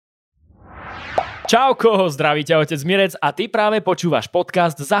Čauko, zdraví ťa otec Mirec a ty práve počúvaš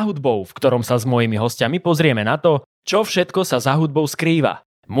podcast Za hudbou, v ktorom sa s mojimi hostiami pozrieme na to, čo všetko sa za hudbou skrýva.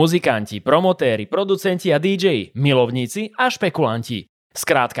 Muzikanti, promotéri, producenti a DJ, milovníci a špekulanti.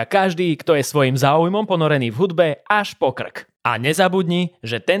 Skrátka každý, kto je svojím záujmom ponorený v hudbe až po krk. A nezabudni,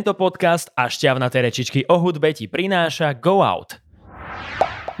 že tento podcast a šťavnaté rečičky o hudbe ti prináša Go Out.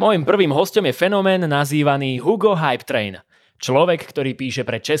 Mojím prvým hosťom je fenomén nazývaný Hugo Hypetrain. Človek, ktorý píše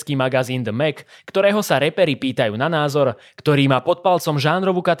pre český magazín ktorého sa rapperi pýtajú na názor, ktorý má pod palcom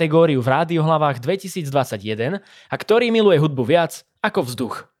žánrovú kategóriu v Rádiohlavách 2021 a ktorý miluje hudbu viac ako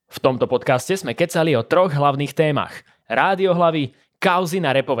vzduch. V tomto podcaste sme kecali o 3 hlavných témach. Rádiohlavy, kauzy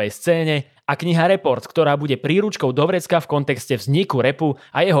na rapovej scéne a kniha Report, ktorá bude príručkou do vrecka v kontexte vzniku rapu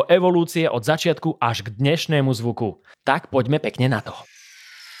a jeho evolúcie od začiatku až k dnešnému zvuku. Tak poďme pekne na to.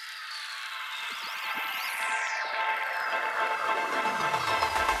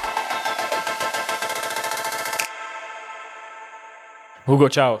 Hugo,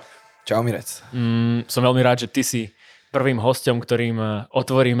 čau. Čau, Mirec. Som veľmi rád, že ty si prvým hosťom, ktorým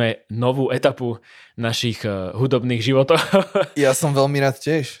otvoríme novú etapu našich hudobných životov. Ja som veľmi rád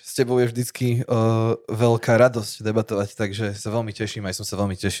tiež. S tebou je vždycky veľká radosť debatovať, takže sa veľmi teším, aj som sa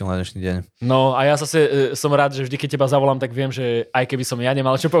veľmi tešil na dnešný deň. No a ja zase som rád, že vždy, keď teba zavolám, tak viem, že aj keby som ja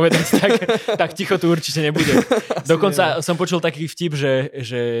nemal čo povedať, tak ticho tu určite nebude. Dokonca som počul taký vtip,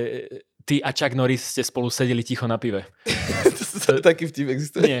 že ty a Chuck Norris ste spolu sedeli ticho na pive. Taký vtip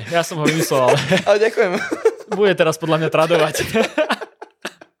existuje? Nie, ja som ho vymyslel, ale... Ale ďakujem. Bude teraz podľa mňa tradovať.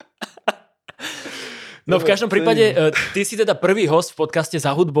 No v každom prípade, ty si teda prvý host v podcaste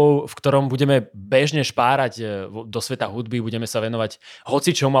Za hudbou, v ktorom budeme bežne špárať do sveta hudby, budeme sa venovať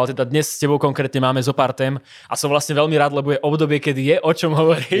hocičomu, ale teda dnes s tebou konkrétne máme zo pár tém a som vlastne veľmi rád, lebo je obdobie, kedy je o čom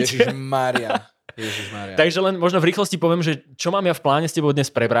hovoriť. Ježišmária. Takže len možno v rýchlosti poviem, že čo mám ja v pláne s tebou dnes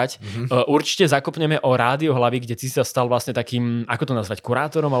prebrať. Určite zakopneme o Rádiohlavy, kde si sa stal vlastne takým, ako to nazvať,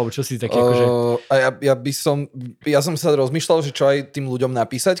 kurátorom, alebo čo si taký akože... Ja som sa rozmýšľal, že čo aj tým ľuďom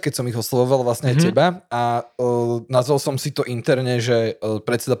napísať, keď som ich oslovoval vlastne aj teba a nazval som si to interne, že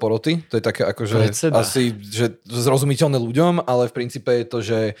predseda poroty, to je také akože asi že zrozumiteľné ľuďom, ale v princípe je to,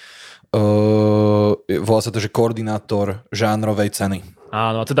 že volá sa to, že koordinátor žánrovej ceny.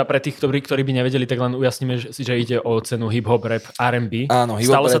 Áno, a teda pre tých, ktorí by nevedeli, tak len ujasníme, že ide o cenu hip-hop, rap, R&B. Áno,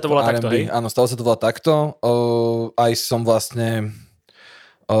 hip-hop, stále rap, sa to volá R&B, takto, hej? Áno, stále sa to volá takto. Aj som vlastne...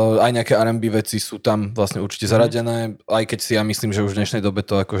 aj nejaké R&B veci sú tam vlastne určite zaradené, aj keď si ja myslím, že už v dnešnej dobe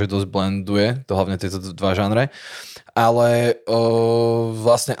to akože dosť blenduje, to hlavne tieto dva žánre. Ale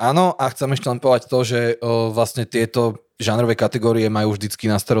vlastne áno, a chcem ešte len povedať to, že vlastne tieto žánrové kategórie majú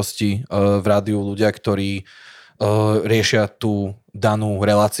vždycky na starosti v rádiu ľudia, ktorí riešia tú danú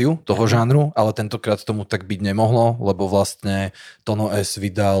reláciu toho žánru, ale tentokrát tomu tak byť nemohlo, lebo vlastne Tono S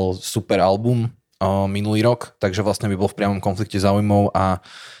vydal super album minulý rok, takže vlastne by bol v priamom konflikte záujmov a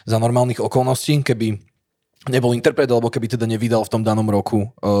za normálnych okolností, keby nebol interpret, alebo keby teda nevydal v tom danom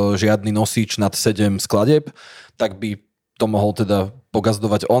roku žiadny nosič nad 7 skladieb, tak by to mohol teda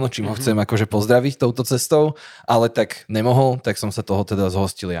pogazdovať on, čím ho chcem akože pozdraviť touto cestou, ale tak nemohol, tak som sa toho teda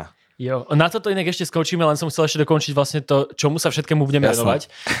zhostil ja. Jo, na toto inak ešte skočíme, len som chcel ešte dokončiť vlastne to, čomu sa všetkému budeme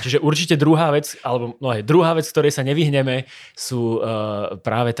venovať. Čiže určite druhá vec, ktorej sa nevyhneme, sú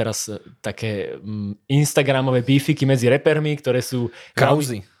práve teraz také Instagramové beefiky medzi repermi, ktoré sú...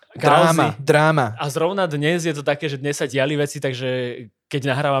 Kauzy. Dráma. A zrovna dnes je to také, že dnes sa diali veci, takže keď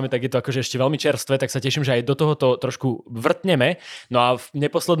nahrávame, tak je to akože ešte veľmi čerstvé, tak sa teším, že aj do tohoto trošku vrtneme. No a v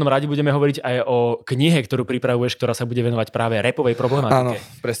neposlednom rade budeme hovoriť aj o knihe, ktorú pripravuješ, ktorá sa bude venovať práve rapovej problematike. Áno,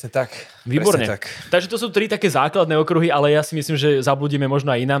 presne tak. Výborne. Presne tak. Takže to sú 3 také základné okruhy, ale ja si myslím, že zabudíme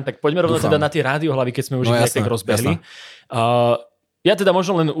možno aj inám. Tak poďme rovno teda na tie Rádiohlavy, keď sme už ich tak rozbehli. Ja teda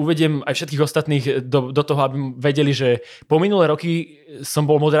možno len uvediem aj všetkých ostatných do toho, aby vedeli, že po minulé roky som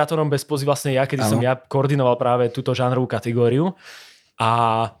bol moderátorom bez pozy vlastne ja, kedy som ja koordinoval práve túto žánrovú kategóriu.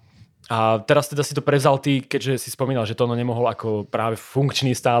 A teraz teda si to prevzal ty, keďže si spomínal, že Tono nemohol ako práve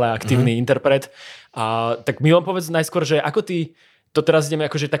funkčný, stále aktívny interpret. A tak mi len povedz najskôr, že ako ty, to teraz ideme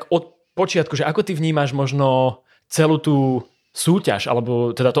akože tak od počiatku, že ako ty vnímaš možno celú tú súťaž,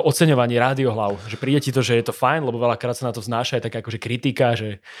 alebo teda to oceňovanie Rádiohlav, že príde ti to, že je to fajn, lebo veľakrát sa na to vznáša aj taká akože kritika,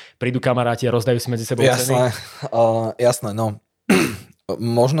 že prídu kamaráti a rozdajú si medzi sebou ceny. Jasné, no.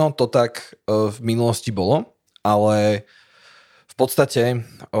 Možno to tak v minulosti bolo, ale v podstate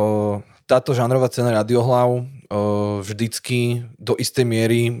táto žánrová cena Rádiohlav vždycky do istej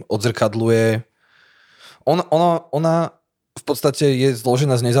miery odzrkadluje. Ona v podstate je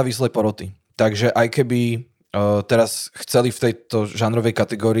zložená z nezávislej poroty. Takže aj keby teraz chceli v tejto žánrovej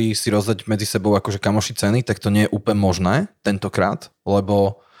kategórii si rozdať medzi sebou akože kamoši ceny, tak to nie je úplne možné tentokrát,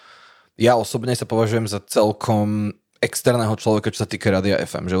 lebo ja osobne sa považujem za celkom externého človeka, čo sa týka Rádia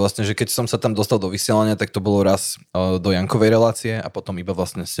FM. Že vlastne, že keď som sa tam dostal do vysielania, tak to bolo raz do Jankovej relácie a potom iba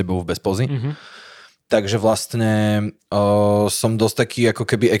vlastne s tebou v Bezpozi. Takže vlastne som dosť taký ako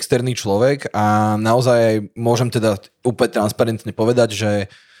keby externý človek a naozaj môžem teda úplne transparentne povedať, že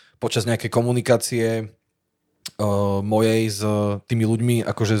počas nejakej komunikácie mojej s tými ľuďmi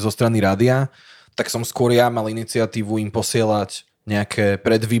akože zo strany rádia, tak som skôr ja mal iniciatívu im posielať nejaké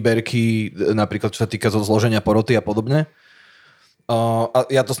predvýberky, napríklad čo sa týka zo zloženia poroty a podobne. A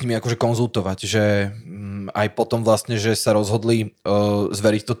ja to s nimi akože konzultovať, že aj potom vlastne, že sa rozhodli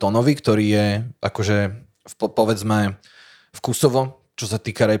zveriť to Tonovi, ktorý je akože povedzme vkusovo, čo sa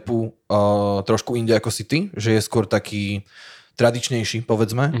týka rapu, trošku inde ako si ty, že je skôr taký tradičnejší,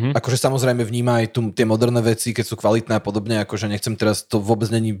 povedzme. Akože samozrejme vníma aj tie moderné veci, keď sú kvalitné a podobne, akože nechcem teraz, to vôbec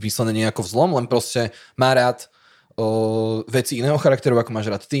není vyslené nejako vzlom, len proste má rád veci iného charakteru, ako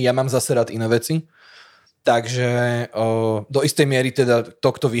máš rád ty. Ja mám zase rád iné veci. Takže do istej miery teda to,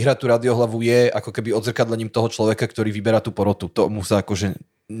 kto vyhrá tú Rádiohlavu, je ako keby odzrkadlením toho človeka, ktorý vyberá tú porotu. Tomu sa akože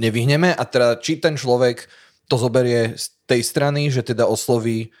nevyhneme. A teda či ten človek to zoberie z tej strany, že teda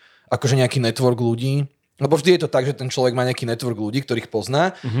osloví akože nejaký network ľudí, lebo vždy je to tak, že ten človek má nejaký network ľudí, ktorých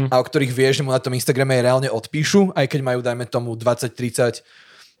pozná a o ktorých vie, že mu na tom Instagrame reálne odpíšu, aj keď majú, dajme tomu, 20, 30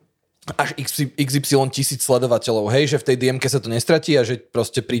 až XY tisíc sledovateľov, hej, že v tej DM-ke sa to nestratí a že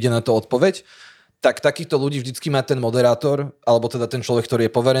proste príde na to odpoveď, tak takýchto ľudí vždycky má ten moderátor, alebo teda ten človek, ktorý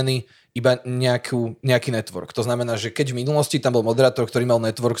je poverený, iba nejaký network. To znamená, že keď v minulosti tam bol moderátor, ktorý mal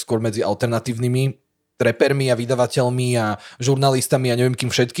network skôr medzi alternatívnymi repermi a vydavateľmi a žurnalistami a neviem kým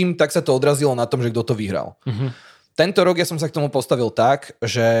všetkým, tak sa to odrazilo na tom, že kto to vyhral. Tento rok ja som sa k tomu postavil tak,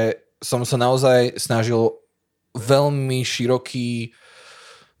 že som sa naozaj snažil veľmi široký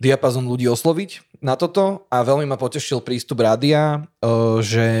diapazon ľudí osloviť na toto a veľmi ma potešil prístup rádia,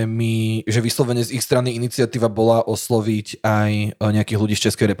 že vyslovene z ich strany iniciatíva bola osloviť aj nejakých ľudí z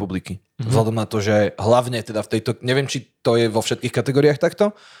Českej republiky. Vzhľadom na to, že hlavne teda v tejto, neviem, či to je vo všetkých kategóriách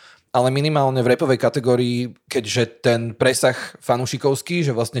takto, ale minimálne v rapovej kategórii, keďže ten presah fanúšikovský,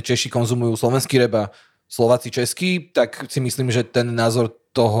 že vlastne Češi konzumujú slovenský rap a Slováci český, tak si myslím, že ten názor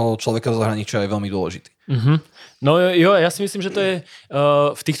toho človeka z zahraničia je veľmi dôležitý. No jo, ja si myslím, že to je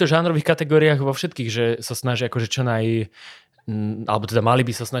v týchto žánrových kategóriách vo všetkých, že sa snaží akože čo alebo teda mali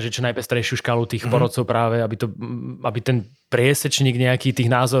by sa snažiť čo najpestrejšiu škálu tých porodcov práve, aby ten priesečník nejaký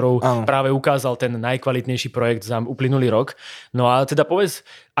tých názorov práve ukázal ten najkvalitnejší projekt za uplynulý rok. No a teda povedz,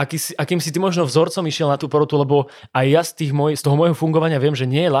 akým si ty možno vzorcom išiel na tú porotu, lebo aj ja z toho môjho fungovania viem, že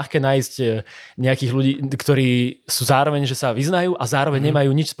nie je ľahké nájsť nejakých ľudí, ktorí sú zároveň, že sa vyznajú a zároveň nemajú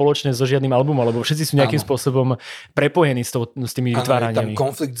nič spoločné so žiadnym albumom, lebo všetci sú nejakým spôsobom prepojení s tými vytváraniami. Je tam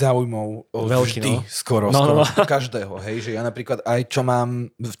konflikt záujmov veľký, vždy, skoro každého, hej, že ja napríklad aj čo mám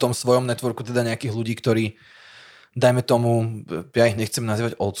v tom svojom networku teda nejakých ľudí, ktorí dajme tomu, ja ich nechcem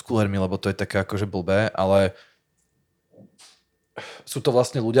nazývať oldschoolermi, lebo to je také akože blbé, ale sú to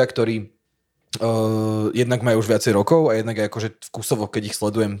vlastne ľudia, ktorí jednak majú už viacej rokov a jednak aj akože vkusovo, keď ich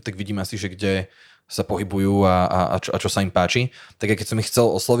sledujem, tak vidím asi, že kde sa pohybujú a čo sa im páči. Tak keď som ich chcel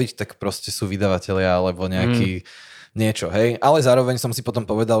osloviť, tak proste sú vydavatelia alebo nejaký niečo, hej. Ale zároveň som si potom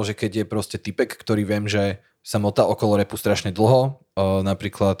povedal, že keď je proste typek, ktorý viem, že sa motá okolo rapu strašne dlho,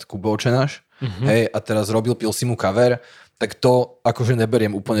 napríklad Kubo Očenáš, hej, a teraz pil si mu cover, tak to akože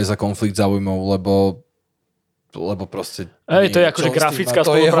neberiem úplne za konflikt záujmov, lebo proste... Hej, to je akože grafická spolupráca,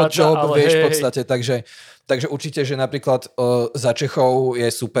 to je jeho job, ale vieš, v podstate, takže určite, že napríklad za Čechov je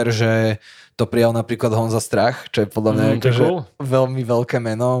super, že to prijal napríklad Honza Strach, čo je podľa mňa akože veľmi veľké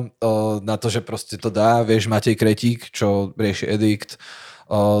meno na to, že proste to dá, vieš, Matej Kretík, čo rieši Edikt,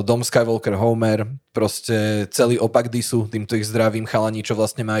 Dom Skywalker, Homer, proste celý opak Disu, týmto ich zdravím, chalani, čo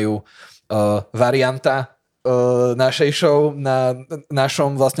vlastne majú varianta našej show na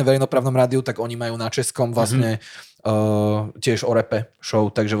našom vlastne verejnoprávnom rádiu, tak oni majú na českom vlastne tiež o rape show,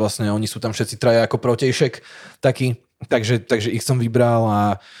 takže vlastne oni sú tam všetci traja ako protejšek taký, takže ich som vybral a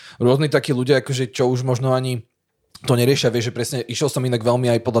rôzni takí ľudia, akože čo už možno ani to neriešia, vieš, že presne išiel som inak veľmi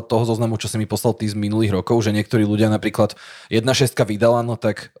aj podľa toho zoznamu, čo si mi poslal ty z minulých rokov, že niektorí ľudia napríklad 1.6 vydala, no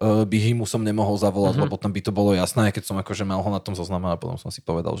tak Bihimu som nemohol zavolať, lebo potom by to bolo jasné, keď som akože mal ho na tom zozname a potom som si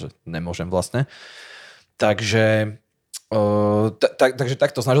povedal, že nemôžem vlastne. Takže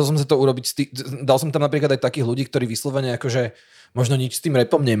takto, snažil som sa to urobiť, dal som tam napríklad aj takých ľudí, ktorí vyslovene akože možno nič s tým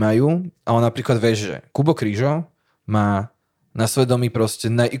rapom nemajú, ale napríklad vieš, že Kubo Krížo má na svedomí proste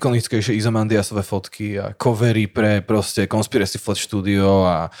najikonickejšie Izomandiasové fotky a covery pre proste Conspiracy Flat Studio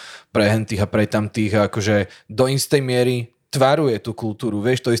a pre hentých a pre tamtých a akože do istej miery tvaruje tú kultúru,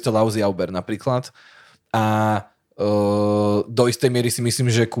 vieš, to isté Lauzi Auber napríklad a do istej miery si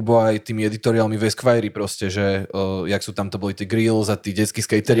myslím, že Kubo aj tými editoriálmi v Esquire proste, že jak sú tam to boli tie grills a tí detskí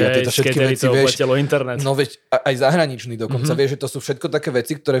skatery a tieto všetky veci, vieš. Internet. No veď aj zahraničný dokonca, vieš, že to sú všetko také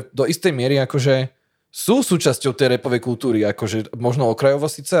veci, ktoré do istej miery akože sú súčasťou tej rapovej kultúry, akože možno okrajovo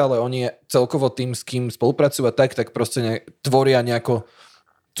síce, ale oni celkovo tým, s kým spolupracujú a tak proste tvoria nejako,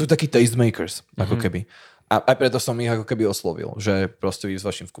 sú takí tastemakers, ako keby. A aj preto som ich ako keby oslovil, že proste vy s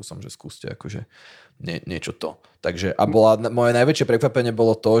vašim vkusom, že skúste akože niečo to. Takže a moje najväčšie prekvapenie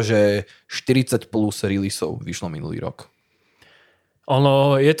bolo to, že 40 plus releaseov vyšlo minulý rok.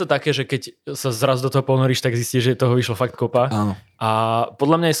 Ono je to také, že keď sa zrazu do toho ponoríš, tak zistíš, že toho vyšlo fakt kopa. Áno. A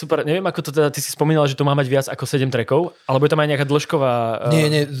podľa mňa je super, neviem ako to teda, ty si spomínal, že to má mať viac ako 7 trackov, alebo je tam aj nejaká dĺžková...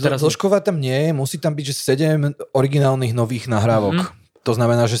 Nie, dĺžková tam nie je, musí tam byť, že 7 originálnych nových nahrávok. To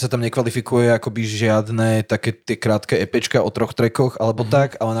znamená, že sa tam nekvalifikuje akoby žiadne také tie krátke EPčka o 3 trackoch alebo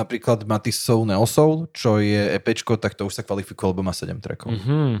tak, ale napríklad Matisov Neosoul, čo je EPčko, tak to už sa kvalifikuje, lebo má 7 trackov.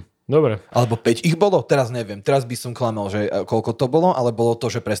 Dobre. Alebo 5 ich bolo? Teraz neviem. Teraz by som klamal, že koľko to bolo, ale bolo to,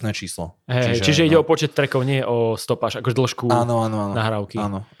 že presné číslo. Čiže ide o počet trackov, nie o stopáž, akože dĺžku nahrávky.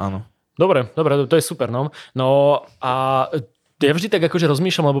 Áno. Dobre, to je super. No a ja vždy tak akože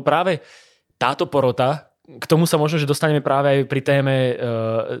rozmýšľam, lebo práve táto porota, k tomu sa možno, že dostaneme práve aj pri téme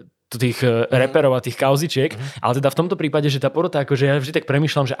tých reperov a tých kauzičiek, ale teda v tomto prípade, že tá porota, akože ja vždy tak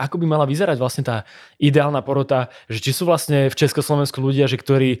premýšľam, že ako by mala vyzerať vlastne tá ideálna porota, že či sú vlastne v Československu ľudia, že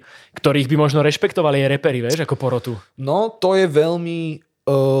ktorých by možno rešpektovali aj reperi, vieš, ako porotu. No, to je veľmi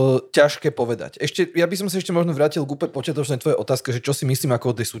ťažké povedať. Ja by som sa ešte možno vrátil k úplne počiatočnej tvojej otázke, že čo si myslím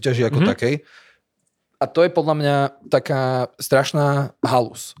ako o tej súťaži ako takej. A to je podľa mňa taká strašná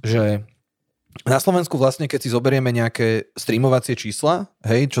halus, že na Slovensku vlastne, keď si zoberieme nejaké streamovacie čísla,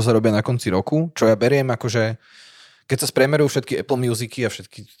 hej, čo sa robia na konci roku, čo ja beriem akože, keď sa spriemerujú všetky Apple Musicy a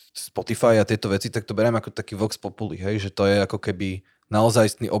všetky Spotify a tieto veci, tak to beriem ako taký vox populi, hej, že to je ako keby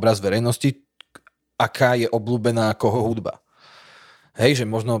naozajstný obraz verejnosti, aká je obľúbená koho hudba. Hej, že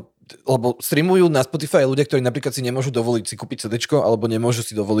možno, lebo streamujú na Spotify ľudia, ktorí napríklad si nemôžu dovoliť si kúpiť CDčko, alebo nemôžu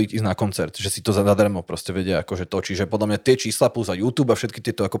si dovoliť ísť na koncert, že si to zadarmo proste vedia akože to, čiže podľa mňa tie čísla plus a YouTube a všetky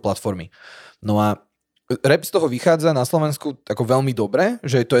tieto ako platformy. No a rap z toho vychádza na Slovensku ako veľmi dobre,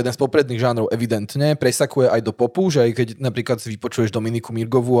 že je to jeden z popredných žánrov evidentne, presakuje aj do popu, že aj keď napríklad si vypočuješ Dominiku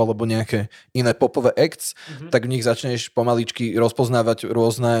Mirgovú alebo nejaké iné popové acts, tak v nich začneš pomaličky rozpoznávať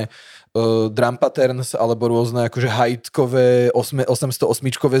rôzne drum patterns alebo rôzne akože high-kové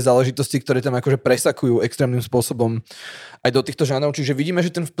 808-čkové záležitosti, ktoré tam akože presakujú extrémnym spôsobom aj do týchto žánrov. Čiže vidíme,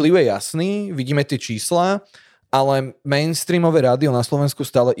 že ten vplyv je jasný, vidíme tie čísla, ale mainstreamové rádio na Slovensku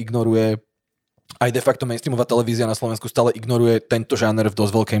stále ignoruje, aj de facto mainstreamová televízia na Slovensku stále ignoruje tento žáner v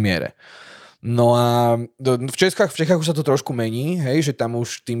dosť veľkej miere. No a v Čechách už sa to trošku mení, hej, že tam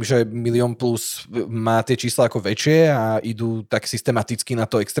už tým, že 1 000 000 plus má tie čísla ako väčšie a idú tak systematicky na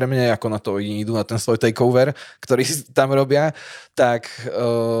to extrémne, ako na to idú na ten svoj takeover, ktorý si tam robia, tak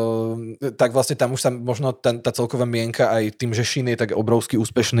vlastne tam už sa možno tá celková mienka aj tým, že Šin je tak obrovsky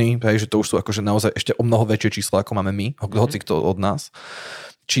úspešný, hej, že to už sú akože naozaj ešte o mnoho väčšie čísla, ako máme my, hoci kto od nás.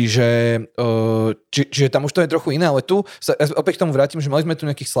 Čiže tam už to je trochu iné, ale tu sa opäť k tomu vrátim, že mali sme tu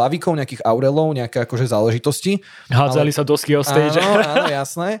nejakých Slavíkov, nejakých Aurelov, nejaké akože záležitosti. Hádzali sa dosky o stage. Áno,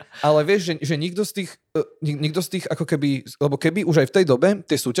 jasné. Ale vieš, že nikto z tých ako keby, lebo keby už aj v tej dobe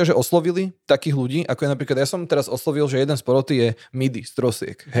tie súťaže oslovili takých ľudí, ako je napríklad, ja som teraz oslovil, že jeden z poroty je Midi z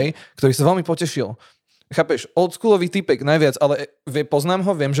Trosiek, hej, ktorý sa veľmi potešil. Chápeš, oldschoolový typek najviac, ale poznám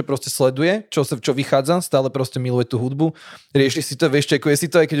ho, viem, že proste sleduje, čo vychádza, stále proste miluje tú hudbu, rieši si to, vieš, čekuje si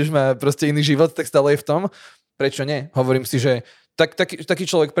to, aj keď už má proste iný život, tak stále je v tom. Prečo nie? Hovorím si, že taký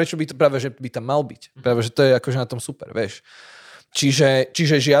človek, prečo by to práve, že by tam mal byť? Práve, že to je akože na tom super, vieš. Čiže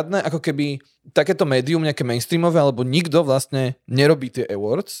žiadne ako keby takéto médium, nejaké mainstreamové, alebo nikto vlastne nerobí tie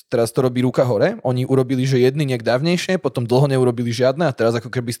awards. Teraz to robí ruka hore. Oni urobili, že jedny nejak dávnejšie, potom dlho neurobili žiadne a teraz ako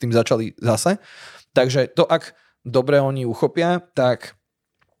keby s tým začali zase. Takže to, ak dobre oni uchopia, tak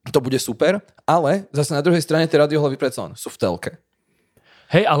to bude super, ale zase na druhej strane tie Rádiohlavy predsa len sú v telke.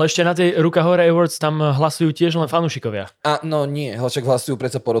 Hej, ale ešte na tej Ruka hore Awards tam hlasujú tiež len fanúšikovia. No nie, však hlasujú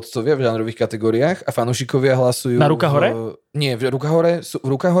predsa porodcovia v žánrových kategóriách a fanúšikovia hlasujú... Na Ruka hore? Nie, v Ruka hore sú...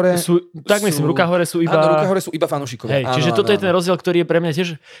 Ruka hore myslím, Ruka hore sú iba... Áno, Ruka hore sú iba fanúšikovia. Hej, čiže toto je ten rozdiel, ktorý je pre mňa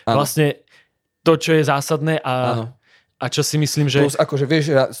tiež vlastne to, čo je zásadné a čo si myslím, že... Plus, akože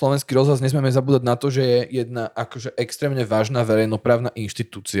vieš, slovenský rozhlas nesmieme zabúdať na to, že je jedna akože extrémne vážna verejnoprávna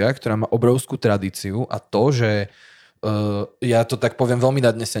inštitúcia, ktorá má obrovskú tradíciu a to, že ja to tak poviem veľmi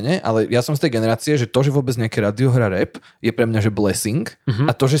nadnesene, ale ja som z tej generácie, že to, že vôbec nejaké rádio hrá rap, je pre mňa že blessing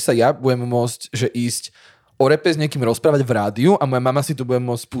a to, že sa ja budem môcť, že ísť o rape s niekým rozprávať v rádiu a moja mama si to bude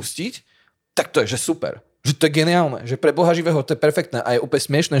môcť pustiť, tak to je, že super. Že to je geniálne, že pre Boha živého to je perfektné a je úplne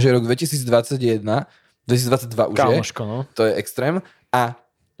smiešné, že rok 2022 už Kámoško, no. to je extrém a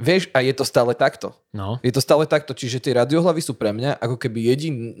vieš, a je to stále takto. No. Je to stále takto, čiže tie Rádiohlavy sú pre mňa ako keby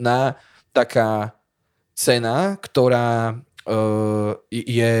jediná taká cena, ktorá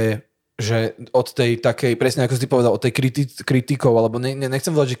je, že od tej takej, presne ako si povedal, od tej kritikov, alebo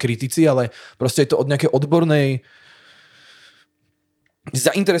nechcem povedať, že kritici, ale proste je to od nejakej odbornej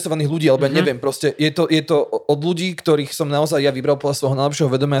zainteresovaných ľudí, alebo neviem, proste je to od ľudí, ktorých som naozaj ja vybral podľa svojho najlepšieho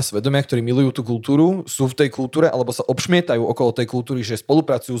vedomia a svedomia, ktorí milujú tú kultúru, sú v tej kultúre, alebo sa obšmietajú okolo tej kultúry, že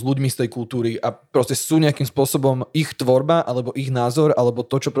spolupracujú s ľuďmi z tej kultúry a proste sú nejakým spôsobom ich tvorba, alebo ich názor, alebo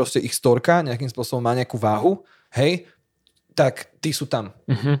to, čo proste ich storka, nejakým spôsobom má nejakú váhu, hej, tak tí sú tam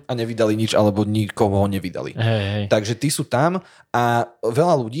a nevydali nič, alebo nikoho nevydali. Hej. Takže tí sú tam a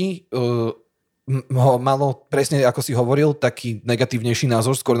veľa ľudí ho malo, presne ako si hovoril, taký negatívnejší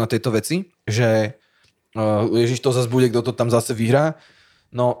názor skôr na tejto veci, že Ježiš, to zase bude, kto to tam zase vyhrá.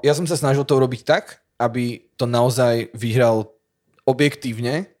 No, ja som sa snažil to urobiť tak, aby to naozaj vyhral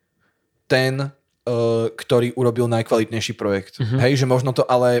objektívne ten, ktorý urobil najkvalitnejší projekt. Hej, že možno to,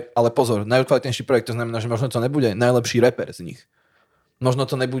 ale pozor, najkvalitnejší projekt, to znamená, že možno to nebude najlepší reper z nich. Možno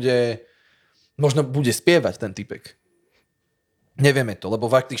to nebude, možno bude spievať ten typek. Nevieme to,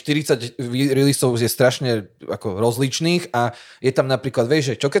 lebo tých 40 releaseov je strašne ako rozličných a je tam napríklad,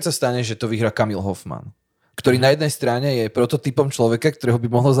 vieš, že čo keď sa stane, že to vyhrá Kamil Hoffman, ktorý na jednej strane je prototypom človeka, ktorého by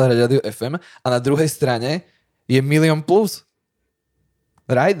mohlo zahrať Radio FM a na druhej strane je milión plus.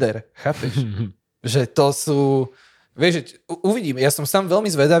 Rider, chápeš? Že to sú, vieš, že uvidím, ja som sám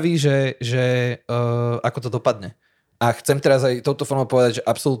veľmi zvedavý, že ako to dopadne. A chcem teraz aj touto formou povedať, že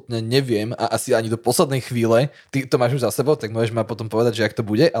absolútne neviem a asi ani do poslednej chvíle, ty to máš už za sebou, tak môžeš ma potom povedať, že ak to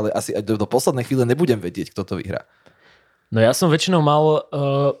bude, ale asi aj do poslednej chvíle nebudem vedieť, kto to vyhrá. No ja som väčšinou mal,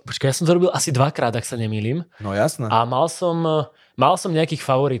 ja som to robil asi 2-krát, ak sa nemýlim. No jasné. A mal som nejakých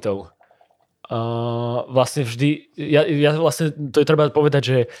favoritov. Vlastne vždy, ja vlastne, to je treba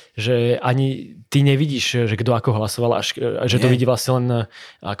povedať, že ani ty nevidíš, že kto ako hlasoval, až že to vidí vlastne len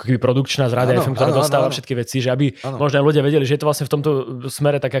ako keby produkčná z Rádia FM, ktorá dostáva všetky veci, že aby možno aj ľudia vedeli, že je to vlastne v tomto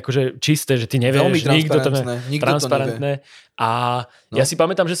smere tak akože čisté, že ty nevieš, nikto to transparentné. A ja si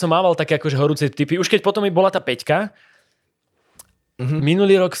pamätám, že som mával také akože horúce typy, už keď potom mi bola tá 5,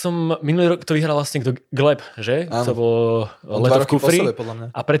 Minulý rok to vyhral vlastne Gleb, že? Áno. To bolo Leto v kufri.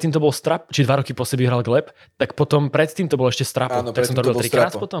 A predtým to bol Strap, či 2 roky po sebe vyhral Gleb. Tak potom predtým to bolo ešte Strapo. Áno, tak som to robil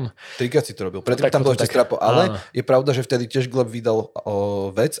 3-krát potom. 3-krát si to robil. Predtým tam bolo ešte Strapo. Ale je pravda, že vtedy tiež Gleb vydal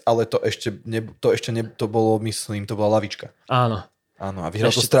vec, ale to bolo, myslím, to bola Lavička. Áno. Áno, a vyhral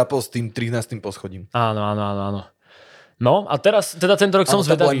to Strapo s tým 13. poschodím. Áno. No a teraz, teda tento rok som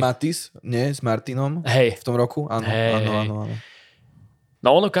zvedavý. Áno, to bol aj Matis, nie? S Martinom. Hej. V tom roku. Áno.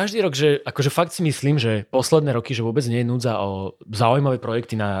 No ono každý rok, že akože fakt si myslím, že posledné roky, že vôbec nie je núdza o zaujímavé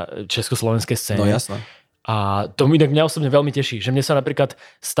projekty na československej scéne. No jasné. A to mňa osobne veľmi teší, že mne sa napríklad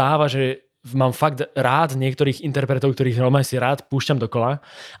stáva, že mám fakt rád niektorých interpretov, ktorých normálne si rád púšťam dokola.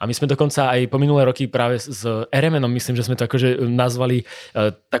 A my sme dokonca aj po minulé roky práve s RMN-om, myslím, že sme to akože nazvali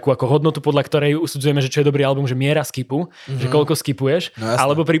takú ako hodnotu, podľa ktorej usudzujeme, že čo je dobrý album, že miera skipu, že koľko skipuješ,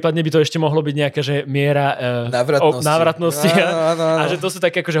 alebo prípadne by to ešte mohlo byť nejaká, že miera návratnosti. A že to sú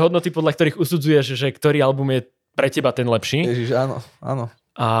také akože hodnoty, podľa ktorých usudzuješ, že ktorý album je pre teba ten lepší. Ježiš, áno.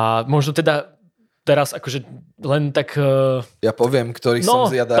 A možno teda teraz akože len tak... Ja poviem, ktorých som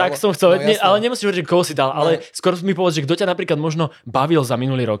zjadal. Tak som chcel, ale nemusíš hovoriť, že koho si dal, ale skôr mi povedz, že kto ťa napríklad možno bavil za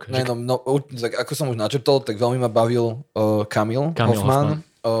minulý rok. Tak ako som už načrtol, tak veľmi ma bavil Kamil Hoffman.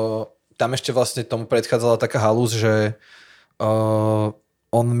 Tam ešte vlastne tomu predchádzala taká halúz, že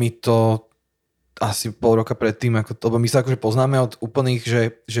on mi to asi pol roka predtým, lebo my sa akože poznáme od úplných,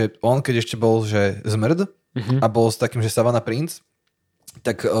 že on keď ešte bol, že Zmrd a bol s takým, že Savana Prince,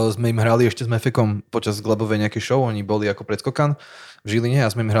 tak sme im hrali ešte s Mefekom počas Glebovej nejakej show, oni boli ako predskokan v Žiline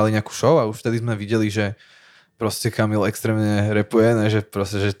a sme im hrali nejakú show a už vtedy sme videli, že proste Kamil extrémne rapuje, ne? Že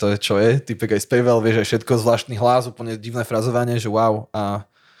proste, že to je čo je, typek aj spieval, vieš, aj všetko, zvláštny hlas, úplne divné frazovanie, že wow. A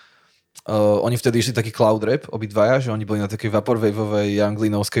oni vtedy išli taký cloud rap, obidvaja, že oni boli na takej vaporwaveovej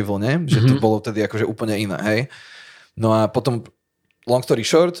anglinovskej vlne, že to bolo vtedy akože úplne iné, hej. No a potom long story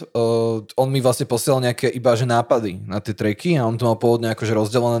short, on mi vlastne posielal nejaké iba že nápady na tie tracky a on to mal pôvodne akože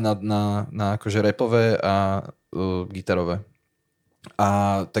rozdelené na akože rapové a gitarové.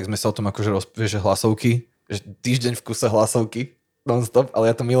 A tak sme sa o tom akože že hlasovky, že týždeň v kuse hlasovky non-stop,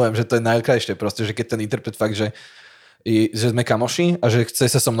 ale ja to milujem, že to je najkrajšie proste, že keď ten interpret fakt, že sme kamoši a že chce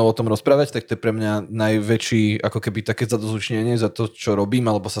sa so mnou o tom rozprávať, tak to je pre mňa najväčší ako keby také zadozučnenie za to, čo robím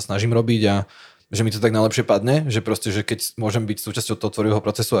alebo sa snažím robiť a že mi to tak najlepšie padne, že proste, že keď môžem byť súčasťou toho tvorivého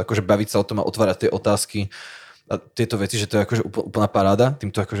procesu, akože baviť sa o tom a otvárať tie otázky a tieto veci, že to je akože úplná paráda.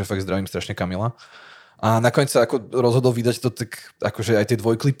 Týmto akože fakt zdravím strašne Kamila. A nakoniec sa ako rozhodol vydať to tak, akože aj tie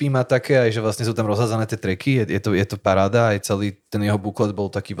dvojklipy má také, aj že vlastne sú tam rozházané tie tracky, je to paráda, aj celý ten jeho buklet bol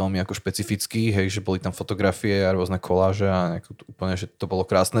taký veľmi ako špecifický, hej, že boli tam fotografie a rôzne koláže a úplne, že to bolo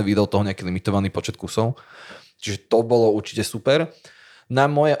krásne, vydal toho nejaký limitovaný počet kusov. Čiže to bolo určite super. Na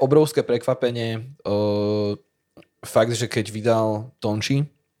moje obrovské prekvapenie fakt, že keď vydal Tonči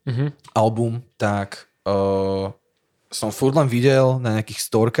album, tak som furt len videl na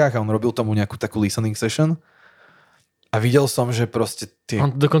nejakých storkách a on robil tomu nejakú takú listening session a videl som, že proste On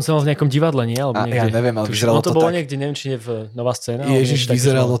dokonca mal v nejakom divadle, nie? Alebo ja neviem, ale vyzeralo to tak. To bolo niekde, neviem, či je v Nová scéna. Ježiš,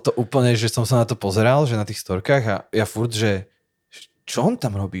 vyzeralo to úplne, že som sa na to pozeral, že na tých storkách a ja furt, že čo on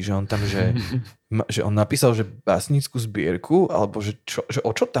tam robí? Že on tam, že on napísal, že básnickú zbierku, alebo že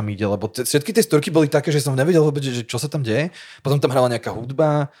o čo tam ide? Lebo všetky tie storky boli také, že som nevedel vôbec, že čo sa tam deje. Potom tam hrala nejaká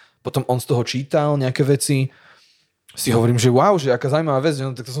hudba, potom on z toho čítal nejaké veci. Si hovorím, že wow, že aká zaujímavá vec, že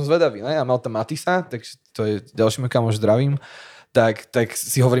no, tak to som zvedavý, ne? A mal tam Matisa, tak to je ďalší môj kamoš, zdravím. Tak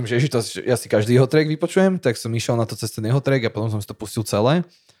si hovorím, že ja si každý jeho track vypočujem, tak som išiel na to cez ten jeho track a potom som si to pustil celé.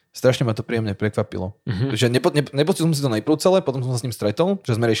 Strašne ma to príjemne prekvapilo. Že nepustil som si to najprv celé, potom som sa s ním stretol,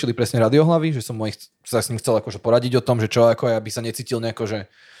 že sme riešili presne Rádiohlavy, že som sa s ním chcel akože poradiť o tom, že čo ako aby sa necítil nejako, že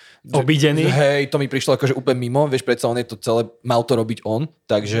obídený. Hej, to mi prišlo akože úplne mimo, vieš, predsa on je to celé, mal to robiť on,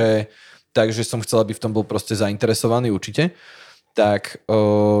 takže som chcel, aby v tom bol proste zainteresovaný určite. Tak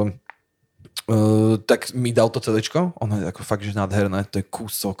mi dal to celečko. Ono je ako fakt, že nádherné. To je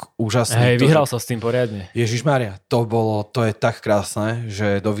kúsok úžasný. Hej, vyhral sa s tým poriadne. Ježišmária, to je tak krásne,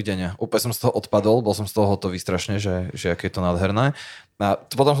 že dovidenia. Úplne som z toho odpadol, bol som z toho hotový strašne, že aké je to nádherné. A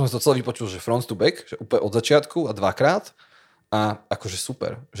potom som si to celé vypočul, že front to back, že úplne od začiatku a dvakrát. A akože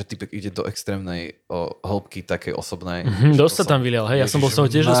super, že typek ide do extrémnej hĺbky takej osobnej. Dosť sa tam vylial, hej, ja som bol z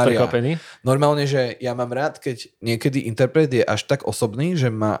toho tiež dosť prekvapený. Normálne, že ja mám rád, keď niekedy interpret je až tak osobný, že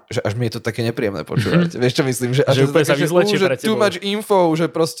až mi je to také nepríjemné počúvať. Vieš čo myslím? Že úplne sa vyzlečí pre tebou. Too much info,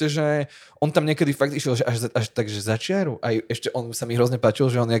 že proste, že on tam niekedy fakt išiel, že až tak, že začiaru. Aj ešte on sa mi hrozne páčil,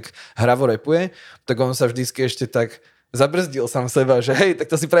 že on jak hravo repuje, tak on sa vždycky ešte tak zabrzdil sám seba, že hej,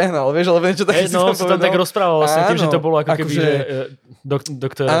 tak to si prehnal, vieš, ale niečo také si tam povedal. No, tam tak rozprával vlastne tým, že to bolo ako keby, že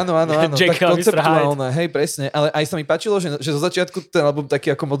doktor áno, Jack tak konceptuálne, hej, presne, ale aj sa mi páčilo, že zo začiatku ten album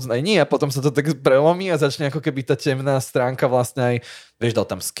taký ako moc není a potom sa to tak prelomí a začne ako keby tá temná stránka vlastne aj, vieš, dal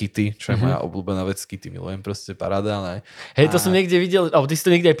tam skity, čo je moja obľúbená vec, skity milujem, proste paráda, ne? Hej, to som niekde videl, alebo ty si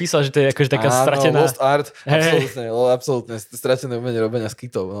to niekde aj písal, že to je akože taká stratená. Lost art, absolútne, stratené umenie robenia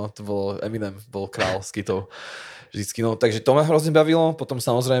skitov, no, to bolo Eminem, bol král skitov. Vždycky, no, takže to ma hrozne bavilo. Potom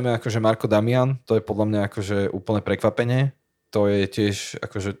samozrejme akože Marko Damian, to je podľa mňa akože úplné prekvapenie. To je tiež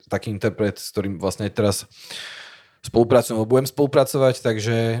akože taký interpret, s ktorým vlastne teraz spolupracujem, budem spolupracovať,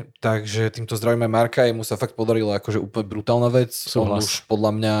 takže týmto zdravím aj Marka, jemu sa fakt podarilo akože úplne brutálna vec. On už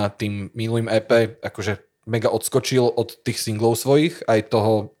podľa mňa tým minulým EP akože mega odskočil od tých singlov svojich, aj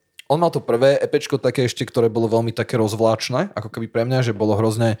toho. On mal to prvé EPčko také ešte, ktoré bolo veľmi také rozvláčne, ako keby pre mňa, že bolo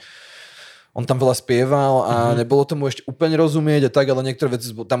hrozne. On tam veľa spieval a nebolo tomu ešte úplne rozumieť a tak, ale niektoré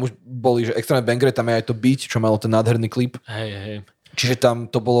veci tam už boli, že extrémne bangre, tam je aj to beat, čo malo ten nádherný klip. Hej. Čiže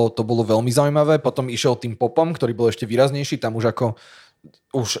tam to bolo veľmi zaujímavé. Potom išiel tým popom, ktorý bol ešte výraznejší, tam už ako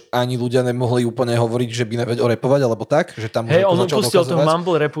už ani ľudia nemohli úplne hovoriť, že by nevedel repovať, alebo tak. Že tam hej, on pustil toho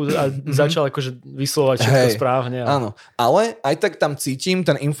mumble rapu a začal akože vyslovať všetko správne. Áno, ale aj tak tam cítim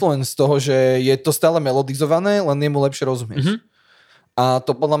ten influence toho, že je to stále melodizované, len je mu lepšie rozumieť. A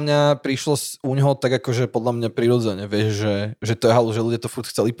to podľa mňa prišlo u neho tak akože podľa mňa prirodzene, vieš, že to je halu, že ľudia to furt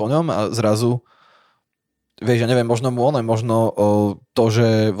chceli po ňom a zrazu, vieš, ja neviem, možno to,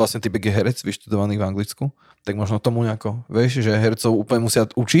 že vlastne typek je herec vyštudovaný v Anglicku, tak možno tomu nejako, vieš, že hercov úplne musia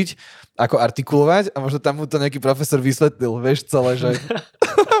učiť, ako artikulovať a možno tam mu to nejaký profesor vysvetlil, vieš, celé,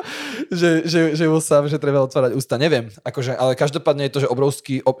 že mu sám, že treba otvárať ústa, neviem, akože, ale každopádne je to, že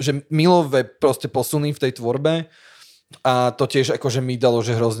obrovský, že milové proste posuny v tej tvorbe. A to tiež akože mi dalo,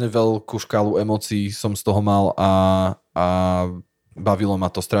 že hrozne veľkú škálu emócií som z toho mal a bavilo ma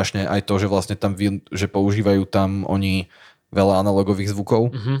to strašne. Aj to, že vlastne tam že používajú tam oni veľa analogových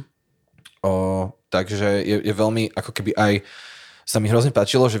zvukov. Takže je veľmi, ako keby aj sa mi hrozne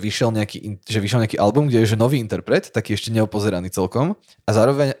páčilo, že vyšiel nejaký album, kde je že nový interpret, taký ešte neopozeraný celkom. A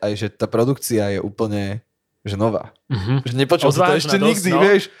zároveň aj, že tá produkcia je úplne že nová. Že nepočul si to ešte nikdy,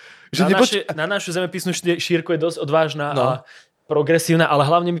 vieš. Na našu zemepisnú šírku je dosť odvážna a progresívna, ale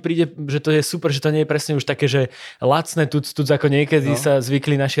hlavne mi príde, že to je super, že to nie je presne už také, že lacné tuc ako niekedy sa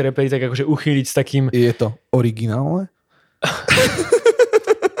zvykli naši raperi tak akože uchýliť s takým... Je to originálne?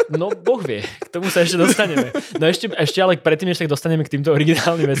 No Boh vie, k tomu sa ešte dostaneme. No ešte ale predtým, než sa dostaneme k týmto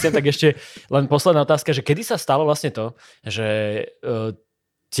originálnym veciam, tak ešte len posledná otázka, že kedy sa stalo vlastne to, že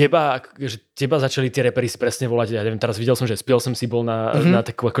teba začali tie reperi presne volať, ja neviem, teraz videl som, že Spiel som si bol na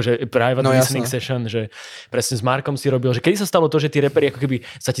takú akože private listening session, že presne s Markom si robil, že kedy sa stalo to, že tí reperi ako keby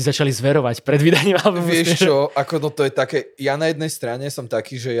sa ti začali zverovať pred vydaním albumu? Vieš čo, ako no to je také, ja na jednej strane som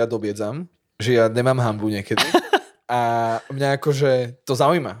taký, že ja dobiedzam, že ja nemám hanbu niekedy a mňa akože to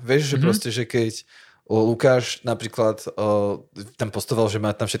zaujíma, vieš, že proste, že keď Lukáš napríklad tam postoval, že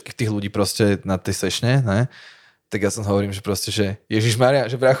má tam všetkých tých ľudí proste na tej sešne, ne? Tak ja som hovorím, že proste, že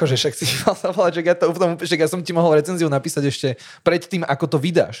Ježišmaria, že bracho, že však si mal sa volať, že ja som ti mohol recenziu napísať ešte pred tým, ako to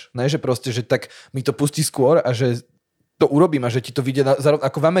vydáš. Ne? Že proste, že tak mi to pustí skôr a že to urobím a že ti to vyjde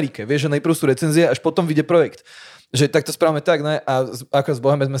ako v Amerike. Vieš, že najprv sú recenzie, až potom vyjde projekt. Že tak to správame tak, ne? A ako s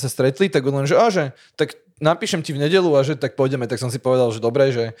Bohem sme sa stretli, tak on len, že tak napíšem ti v nedeľu a že tak pôjdeme. Tak som si povedal, že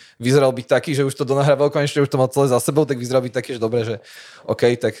dobre, že vyzeral byť taký, že už to donahrával konečne, už to mal celé za sebou, tak vyzeral byť taký, že dobre, že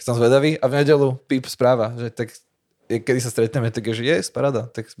OK, tak som zvedavý. A v nedeľu správa, že tak kedy sa stretneme, tak je, že paráda.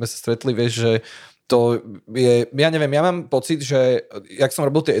 Tak sme sa stretli, vieš, že to je, ja neviem, ja mám pocit, že jak som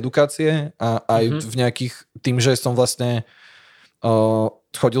robil tie edukácie a aj v nejakých, tým, že som vlastne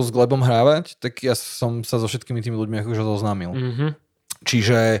chodil s Glebom hrávať, tak ja som sa so všetkými tými ľuďmi akože zoznámil.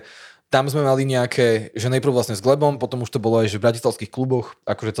 Čiže tam sme mali nejaké, že najprv vlastne s Glebom, potom už to bolo aj že v bratislavských kluboch,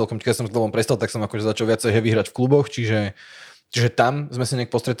 akože celkom, keď som s Glebom prestal, tak som akože začal viacej heavy hrať v kluboch, čiže tam sme sa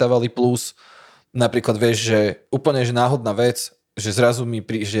nejak postretávali, plus napríklad vieš, že úplne že náhodná vec, že zrazu mi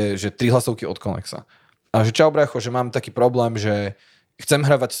príde, že 3 hlasovky od Konexa. A že čau bracho, že mám taký problém, že chcem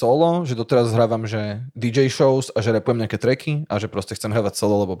hravať solo, že doteraz hrávam, že DJ shows a že rapujem nejaké tracky a že proste chcem hravať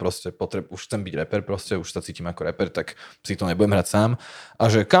solo, lebo proste už chcem byť rapper, proste už sa cítim ako rapper, tak si to nebudem hrať sám.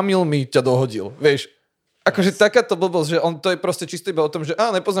 A že Kamil mi ťa dohodil, vieš. Akože takáto blbosť, že on to je proste čisto iba o tom, že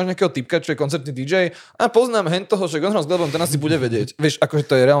nepoznáš nejakého typka, čo je koncertný DJ a poznám hen toho, že on hral s Glebom, ten asi bude vedieť. Vieš, akože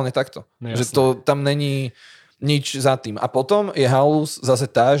to je reálne takto. No, že to tam není nič za tým. A potom je halus zase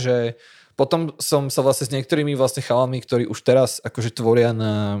tá, že potom som sa vlastne s niektorými vlastne chalami, ktorí už teraz akože tvoria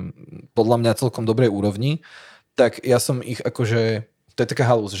na podľa mňa celkom dobrej úrovni, tak ja som ich akože, to je taká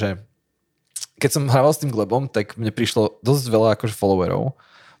halus, že keď som hrával s tým Glebom, tak mne prišlo dosť veľa akože followerov,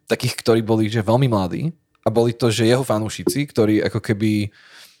 takých, ktorí boli že veľmi mladí. A boli to, že jeho fanúšici, ktorí ako keby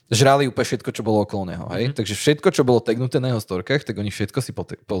žrali úplne všetko, čo bolo okolo neho. Hej? Takže všetko, čo bolo tagnuté na jeho storkách, tak oni všetko si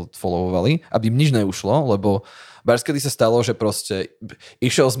followovali, aby im nič neušlo, lebo barskedy sa stalo, že proste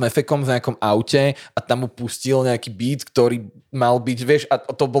išiel s Mefekom v nejakom aute a tam mu pustil nejaký beat, ktorý mal byť, vieš, a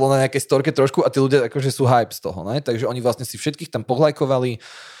to bolo na nejakej storke trošku a tí ľudia akože sú hype z toho. Ne? Takže oni vlastne si všetkých tam pohlajkovali.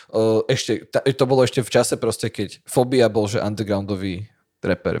 To bolo ešte v čase proste, keď Fobia bol, že undergroundový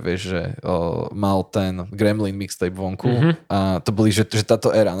rapper, vieš, že mal ten Gremlin mixtape vonku a to boli, že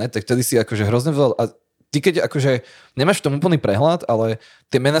táto éra, ne? Tak vtedy si akože hrozne veľa a ty keď akože nemáš v tom úplný prehľad, ale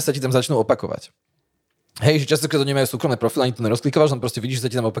tie mená sa ti tam začnú opakovať. Hej, že častokrát to nemajú súkromné profily, ani to nerozklikováš, len proste vidíš, že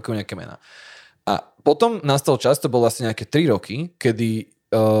sa ti tam opakujú nejaké mená. A potom nastal čas, to bolo asi nejaké 3 roky, kedy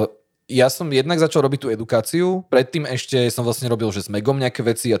ja som jednak začal robiť tú edukáciu, predtým ešte som vlastne robil, že s Megom nejaké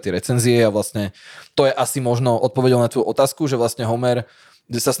veci a tie recenzie a vlastne to je asi možno odpovedal na tvoju otázku, že vlastne Homer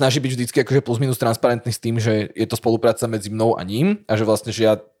sa snaží byť vždycky akože plus minus transparentný s tým, že je to spolupráca medzi mnou a ním a že vlastne, že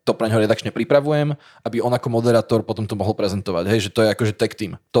ja to pre ňoho redakčne pripravujem, aby on ako moderátor potom to mohol prezentovať. Hej, že to je akože tag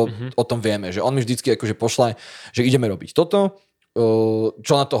team. To o tom vieme, že on mi vždycky akože pošle, že ideme robiť toto,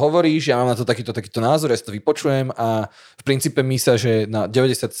 čo na to hovoríš, ja mám na to takýto názor, ja si to vypočujem a v princípe my sa, že na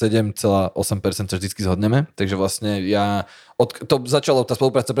 97,8% sa vždycky zhodneme, takže vlastne to začalo tá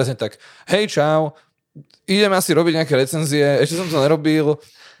spolupráca presne tak, hej čau, idem asi robiť nejaké recenzie, ešte som to nerobil.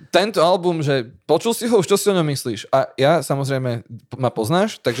 Tento album, že počul si ho, už čo si o ňom myslíš? A ja samozrejme ma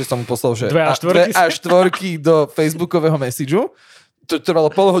poznáš, takže som mu poslal, že 2 a 4 do facebookového messageu. To trvalo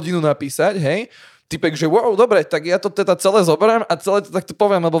pol hodinu napísať, hej. Typek, že wow, dobre, tak ja to teda celé zoberiem a celé to takto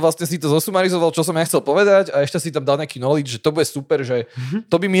poviem, lebo vlastne si to zosumarizoval, čo som ja chcel povedať a ešte si tam dal nejaký knowledge, že to bude super, že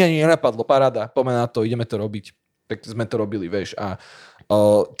to by mi ani nenapadlo, paráda, poďme na to, ideme to robiť. Tak sme to robili, vieš. A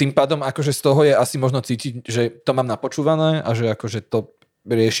tým pádom akože z toho je asi možno cítiť, že to mám napočúvané a že akože to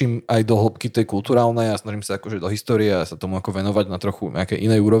riešim aj do hĺbky tej kulturálnej a snažím sa akože do histórie a sa tomu ako venovať na trochu nejakej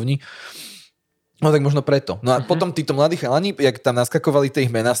inej úrovni. No tak možno preto. No a potom títo mladí chalani, jak tam naskakovali tie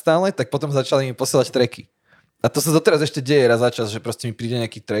ich mená stále, tak potom začali mi posielať tracky. A to sa doteraz ešte deje raz za čas, že proste mi príde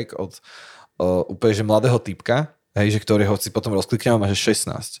nejaký track od úplne že mladého typka, hej, že ktorého si potom rozkliknem a má že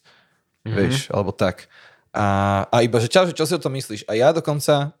 16. Vieš, alebo tak. A iba, že čau, že čo si o tom myslíš? A ja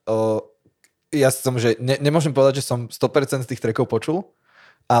dokonca, ja som, že nemôžem povedať, že som 100% z tých trackov počul,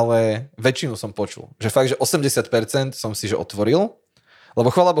 ale väčšinu som počul. Že fakt, že 80% som si že otvoril Lebo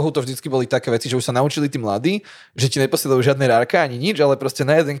chvála Bohu, to vždycky boli také veci, že už sa naučili tí mladí, že ti neposielajú žiadne rárka ani nič, ale proste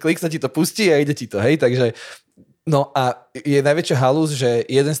na jeden klik sa ti to pustí a ide ti to, hej, takže no a je najväčšia halúz, že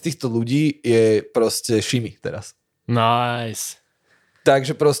jeden z týchto ľudí je proste Šimi teraz. Nice.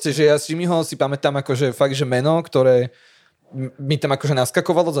 Takže proste, že ja Šimiho si pamätám akože fakt, že meno, ktoré mi tam akože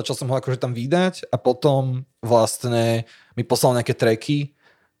naskakovalo, začal som ho akože tam vydať a potom vlastne mi poslal nejaké tracky,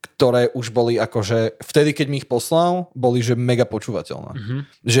 ktoré už boli akože, vtedy keď mi ich poslal, boli že mega počúvateľné.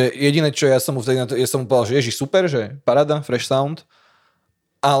 Že jediné, čo ja som mu vtedy na to, ja som mu povedal, že ježiš, super, že paráda, fresh sound,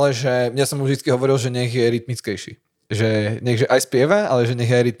 ale že ja som mu vždy hovoril, že nech je rytmickejší. Že nech aj spieva, ale že nech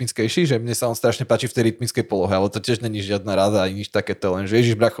je aj rytmickejší, že mne sa on strašne páči v tej rytmickej polohe, ale to tiež není žiadna rada ani nič takéto, len že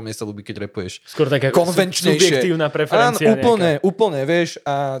ježiš, bracho, mne sa ľúbi, keď rapuješ. Skôr taká subjektívna preferencia. Áno, úplne, vieš,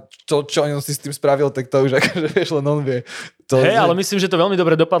 a to, čo on si s tým spravil, tak to už akože, vieš, len on vie. Hej, ale myslím, že to veľmi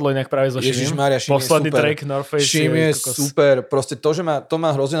dobre dopadlo inak práve so Šimim. Ježišmária, Šim posledný je super. track North Face Šim je super, proste to, že to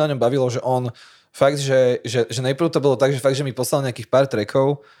ma hrozne na ňom bavilo, že on fakt, že najprv to bolo tak, že fakt, že mi poslal nejakých pár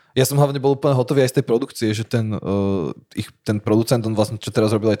trackov. Ja som hlavne bol úplne hotový aj z tej produkcie, že ten producent, on vlastne, čo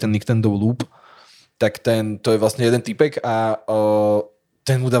teraz robil aj ten Nintendo Loop, tak to je vlastne jeden typek a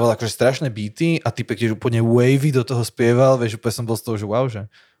ten mu dával akože strašné beaty a typek tiež úplne wavy do toho spieval, vieš, úplne som bol z toho, že wow, že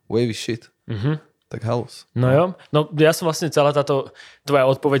wavy shit. Tak halus. No jo, no ja som vlastne celá táto tvoja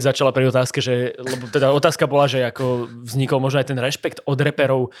odpoveď začala pri otázke, že, lebo teda otázka bola, že ako vznikol možno aj ten rešpekt od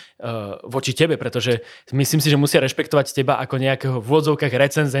reperov voči tebe, pretože myslím si, že musia rešpektovať teba ako nejakého v odzovkách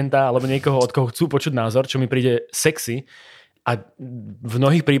recenzenta alebo niekoho, od koho chcú počuť názor, čo mi príde sexy. A v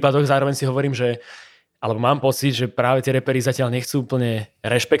mnohých prípadoch zároveň si hovorím, že alebo mám pocit, že práve tie reperi zatiaľ nechcú úplne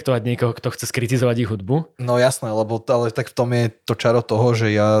rešpektovať niekoho, kto chce skritizovať ich hudbu. No jasné, lebo ale tak v tom je to čaro toho,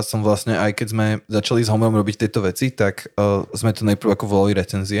 že ja som vlastne, aj keď sme začali s Homom robiť tieto veci, tak sme to najprv ako volali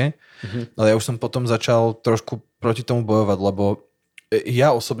recenzie, ale ja už som potom začal trošku proti tomu bojovať, lebo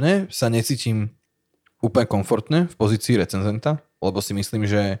ja osobne sa necítim úplne komfortne v pozícii recenzenta, lebo si myslím,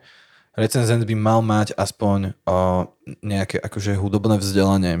 že recenzent by mal mať aspoň nejaké akože hudobné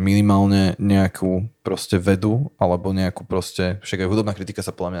vzdelanie, minimálne nejakú proste vedu, alebo nejakú proste, však aj hudobná kritika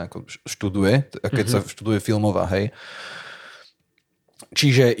sa podľa mňa ako študuje, keď sa študuje filmová, hej.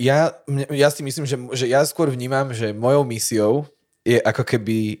 Čiže ja si myslím, že ja skôr vnímam, že mojou misiou je ako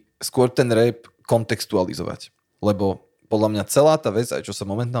keby skôr ten rap kontextualizovať. Lebo podľa mňa celá tá vec, aj čo sa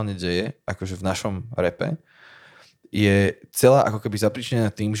momentálne deje, akože v našom rape, je celá ako keby zapríčinená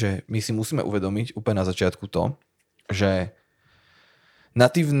tým, že my si musíme uvedomiť úplne na začiatku to, že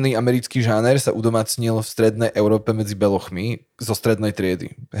natívny americký žáner sa udomacnil v strednej Európe medzi belochmi zo strednej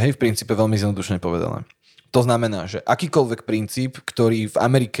triedy. Hej, v princípe veľmi zjednodušene povedané. To znamená, že akýkoľvek princíp, ktorý v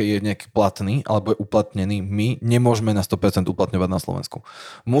Amerike je nejaký platný alebo je uplatnený, my nemôžeme na 100% uplatňovať na Slovensku.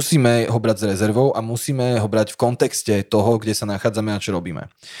 Musíme ho brať s rezervou a musíme ho brať v kontexte toho, kde sa nachádzame a čo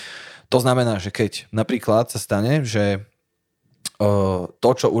robíme. To znamená, že keď napríklad sa stane, že to,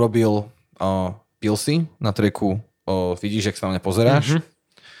 čo urobil Pilsi na tracku Vidíš, jak sa na mňa pozeráš,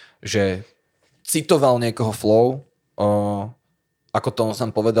 že citoval niekoho flow, ako to on sám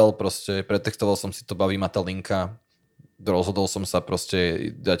povedal, proste pretextoval som si to, baví ma tá linka, rozhodol som sa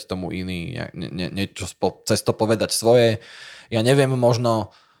proste dať tomu iný, niečo cez to povedať svoje. Ja neviem, možno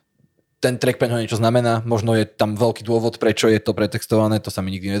ten track pre ňo niečo znamená, možno je tam veľký dôvod, prečo je to pretextované, to sa my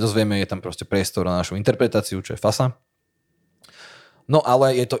nikdy nedozvieme, je tam proste priestor na našu interpretáciu, čo je fasa. No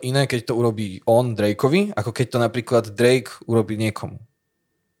ale je to iné, keď to urobí on Drakeovi, ako keď to napríklad Drake urobí niekomu.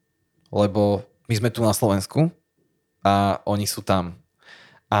 Lebo my sme tu na Slovensku a oni sú tam.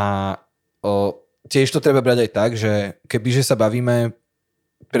 A tiež to treba brať aj tak, že kebyže sa bavíme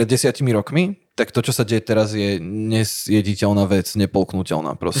pred 10 rokmi, tak to, čo sa deje teraz, je nesjediteľná vec,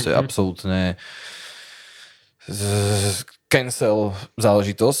 nepolknutelná. Proste absolútne cancel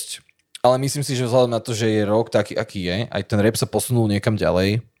záležitosť. Ale myslím si, že vzhľadom na to, že je rok taký, aký je, aj ten rap sa posunul niekam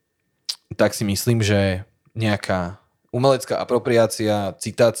ďalej, tak si myslím, že nejaká umelecká apropriácia,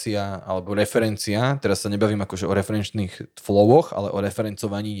 citácia alebo referencia, teraz sa nebavím akože o referenčných flowoch, ale o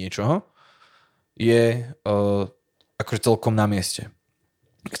referencovaní niečoho, je akože celkom na mieste.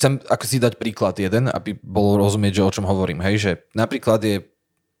 Chcem ako si dať príklad jeden, aby bolo rozumieť, že o čom hovorím. Hej, že napríklad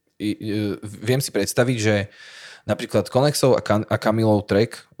viem si predstaviť, že napríklad Konexov a Kamilov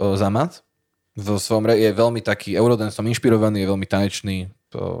track Zamat v svojom je veľmi taký eurodanceom inšpirovaný, je veľmi tanečný,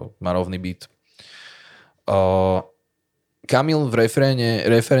 má rovný beat. Kamil v refréne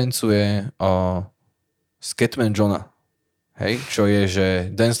referencuje Scatman Johna. Hej, čo je, že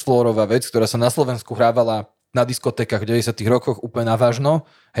dancefloorová vec, ktorá sa na Slovensku hrávala na diskotékach v 90. rokoch úplne navážno.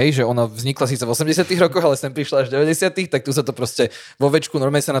 Hej, že ona vznikla síce v 80. rokoch, ale sem prišla až v 90. tak tu sa to proste vo večku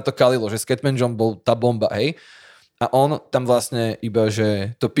normálne sa na to kalilo, že Scatman John bol tá bomba, hej. a on tam vlastne iba,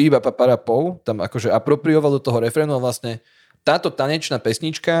 že to píba paparapou, tam akože aproprioval do toho refrénu a vlastne táto tanečná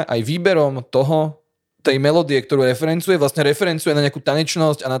pesnička aj výberom tej melódie, ktorú referencuje na nejakú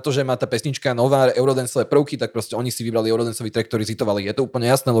tanečnosť a na to, že má tá pesnička nová eurodancové prvky, tak proste oni si vybrali eurodancový track, ktorý citovali. Je to úplne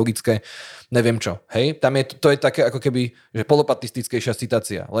jasné, logické, neviem čo. Hej, tam to je také ako keby, že polopatistickejšia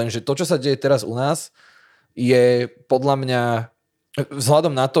citácia. Lenže to, čo sa deje teraz u nás, je podľa mňa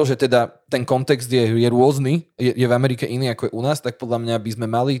vzhľadom na to, že teda ten kontext je rôzny, je v Amerike iný ako je u nás, tak podľa mňa by sme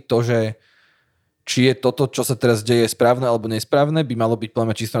mali to, že či je toto, čo sa teraz deje správne alebo nesprávne, by malo byť podľa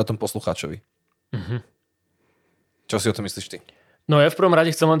mňa čisto na tom poslucháčovi. Čo si o tom myslíš ty? No ja v prvom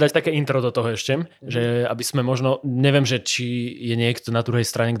rade chcem len dať také intro do toho ešte, že aby sme možno, neviem, že či je niekto na druhej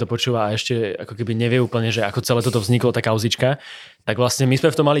strane, kto počúva a ešte ako keby nevie úplne, že ako celé toto vzniklo, tá kauzička, tak vlastne my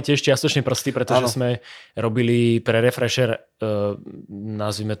sme v tom mali tiež čiastočne prsty, pretože sme robili pre Refresher,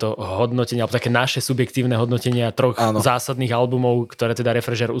 nazvime to hodnotenie, alebo také naše subjektívne hodnotenia 3 zásadných albumov, ktoré teda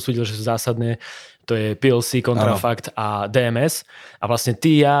Refresher usúdil, že sú zásadné. To je PLC, Kontrafakt a DMS. A vlastne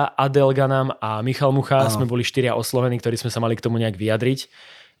ty, ja, Adel Ganam a Michal Mucha sme boli 4 oslovení, ktorí sme sa mali k tomu nejak vyjadriť.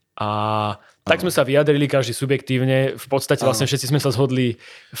 A tak sme sa vyjadrili každý subjektívne. V podstate vlastne všetci sme sa zhodli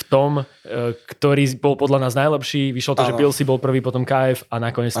v tom, ktorý bol podľa nás najlepší. Vyšlo to, že PLC bol prvý, potom KF a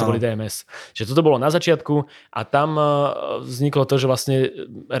nakoniec to boli DMS. Čiže toto bolo na začiatku a tam vzniklo to, že vlastne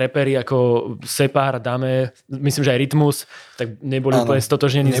rapperi ako Separ, Dame, myslím, že aj Rytmus, tak neboli úplne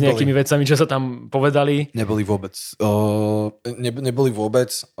stotožnení s nejakými vecami, čo sa tam povedali. Neboli vôbec. Neboli vôbec.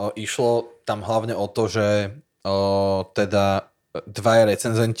 Išlo tam hlavne o to, že teda dvaja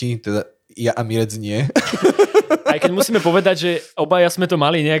recenzenti, teda ja a Mirec nie. Aj keď musíme povedať, že obaja sme to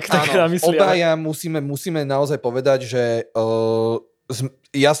mali nejak tak na mysli. Obaja musíme naozaj povedať, že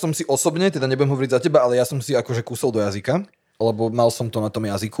ja som si osobne, teda nebudem hovoriť za teba, ale ja som si akože kúsol do jazyka, lebo mal som to na tom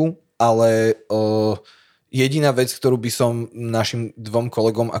jazyku, ale jediná vec, ktorú by som našim 2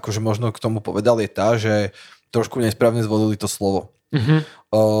 kolegom akože možno k tomu povedal, je tá, že trošku nesprávne zvolili to slovo.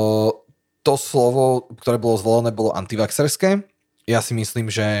 To slovo, ktoré bolo zvolené, bolo antivaxerské. Ja si myslím,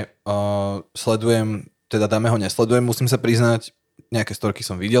 že sledujem, teda dáme ho nesledujem, musím sa priznať, nejaké storky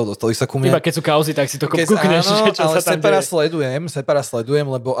som videl, dostali sa ku mne. Iba keď sú kauzy, tak si to kúkneš, čo ale sa tam deje. Separa sledujem,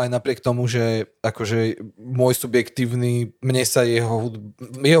 lebo aj napriek tomu, že akože môj subjektívny, mne sa jeho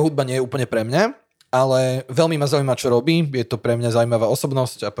hudba nie je úplne pre mňa, ale veľmi ma zaujíma, čo robí, je to pre mňa zaujímavá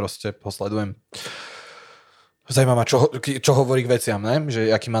osobnosť a proste ho sledujem. Zaujímavé, čo hovorí k veciam, ne?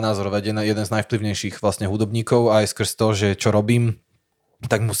 Že aký má názor, jeden z najvplyvnejších vlastne hudobníkov a aj skrz to, že čo robím,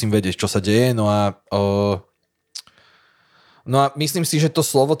 tak musím vedieť, čo sa deje. No a myslím si, že to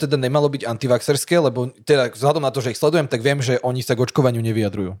slovo teda nemalo byť antivaxerské, lebo teda vzhľadom na to, že ich sledujem, tak viem, že oni sa k očkovaniu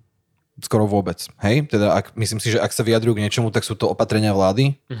nevyjadrujú. Skoro vôbec. Hej? Teda myslím si, že ak sa vyjadrujú k niečomu, tak sú to opatrenia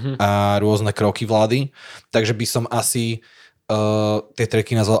vlády a rôzne kroky vlády. Takže by som asi tie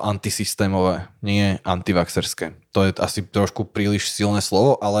tracky nazval antisystémové, nie antivaxerské. To je asi trošku príliš silné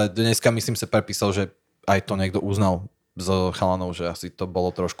slovo, ale dneska myslím sa prepísal, že aj to niekto uznal z chalanov, že asi to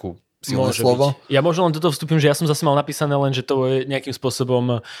bolo trošku silné slovo. Byť. Ja možno len toto vstúpim, že ja som zase mal napísané len, že to je nejakým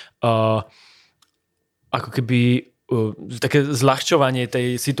spôsobom ako keby také zľahčovanie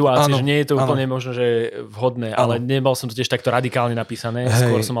tej situácie, že nie je to úplne možno, že vhodné, ale nebol som to tiež takto radikálne napísané,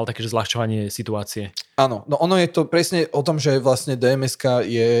 skôr som mal také, že zľahčovanie situácie. Áno, no ono je to presne o tom, že vlastne DMS-ka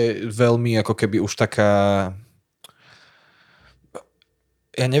je veľmi ako keby už taká,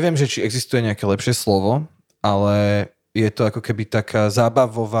 ja neviem, že či existuje nejaké lepšie slovo, ale je to ako keby taká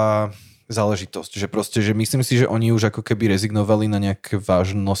zábavová záležitosť, že proste, že myslím si, že oni už ako keby rezignovali na nejaké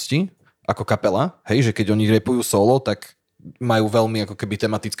vážnosti ako kapela, hej, že keď oni repujú solo, tak majú veľmi ako keby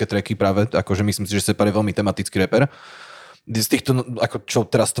tematické tracky práve, akože myslím si, že Separ je veľmi tematický rapper. Z týchto, ako čo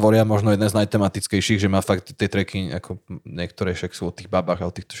teraz tvoria, možno jeden z najtematickejších, že má fakt tie tracky, ako niektoré však sú o tých babách a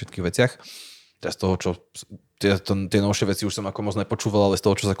o týchto všetkých veciach. Teraz toho, čo tie novšie veci už som ako moc nepočúval, ale z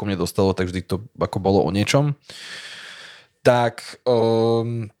toho, čo sa ku mne dostalo, tak vždy to ako bolo o niečom. Tak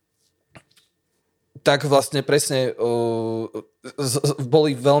vlastne presne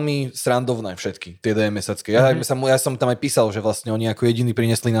boli veľmi srandovné všetky tie DMS-acké. Ja som tam aj písal, že vlastne oni ako jediní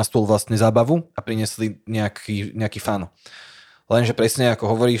priniesli na stôl vlastne zábavu a priniesli nejaký fan. Lenže presne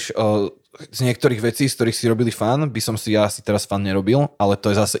ako hovoríš, z niektorých vecí, z ktorých si robili fan, by som si ja asi teraz fan nerobil, ale to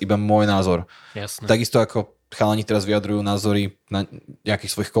je zase iba môj názor. Jasné. Takisto ako chalani teraz vyjadrujú názory na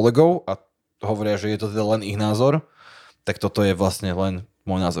nejakých svojich kolegov a hovoria, že je to teda len ich názor, tak toto je vlastne len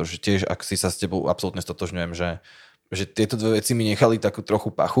môj názor, že tiež, ak si sa s tebou absolútne stotožňujem, že tieto dve veci mi nechali takú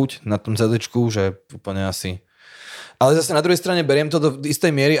trochu pachuť na tom CD-čku, že úplne asi. Ale zase na druhej strane beriem to do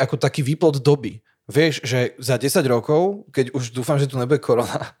istej miery ako taký výplod doby. Vieš, že za 10 rokov, keď už dúfam, že tu nebude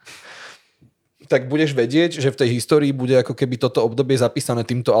korona, tak budeš vedieť, že v tej histórii bude ako keby toto obdobie zapísané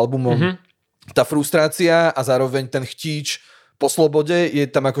týmto albumom. Tá frustrácia a zároveň ten chtíč po slobode je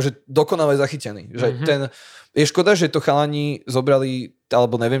tam akože dokonale zachytený. Že je škoda, že to chalani zobrali,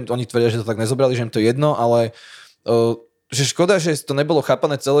 alebo neviem, oni tvrdia, že to tak nezobrali, že im to je jedno, ale že škoda, že to nebolo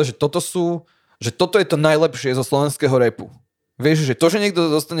chápané celé, že toto je to najlepšie zo slovenského rapu. Vieš, že to, že niekto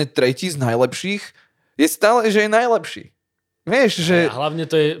dostane tretí z najlepších, je stále, že je najlepší. Vieš, že... A hlavne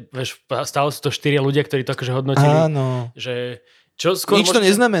to je, vieš, stále sú to 4 ľudia, ktorí to akože hodnotili. Áno. Že čo skôr nič to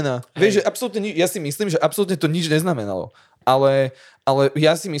neznamená. Vieš, že absolútne, ja si myslím, že absolútne to nič neznamenalo. Ale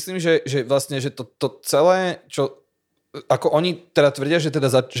ja si myslím, že vlastne, že to celé, čo... Ako oni teda tvrdia, že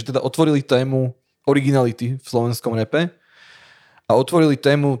teda otvorili tému originality v slovenskom rape a otvorili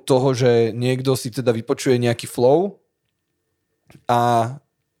tému toho, že niekto si teda vypočuje nejaký flow a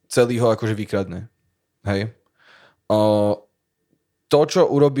celý ho akože vykradne. Hej. To, čo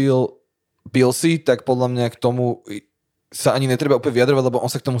urobil Pilsi, tak podľa mňa k tomu sa ani netreba úplne vyjadrovať, lebo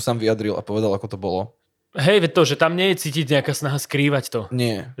on sa k tomu sám vyjadril a povedal, ako to bolo. Hej, veď to, že tam nie je cítiť nejaká snaha skrývať to.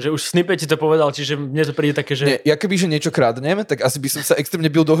 Nie. Že už v snippete to povedal, čiže mne to príde také, že... Nie, ja keby, že niečo kradnem, tak asi by som sa extrémne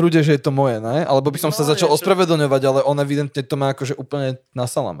bil do hrude, že je to moje, ne? Alebo by som sa začal ospravedlňovať, ale on evidentne to má akože úplne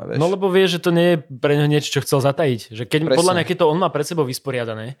na salame, vieš. No lebo vie, že to nie je pre neho niečo, čo chcel zatajiť. Že keď, podľa mňa, keď to on má pred sebou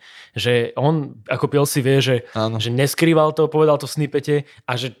vysporiadané, že on ako Pilsi vie, že neskrýval to, povedal to v snippete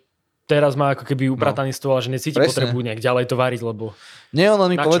a že teraz má ako keby uprataný stôl a že necíti potrebu nejak ďalej to variť, lebo... Nie, on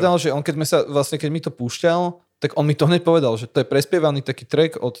mi povedal, že on keď mi to púšťal, tak on mi to hneď povedal, že to je prespievaný taký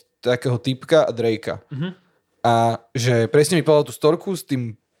track od takého typka a Drakea. A že presne mi povedal tú storku s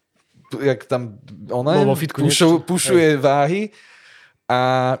tým, jak tam pušuje váhy a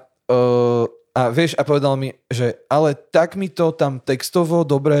vieš, a povedal mi, že ale tak mi to tam textovo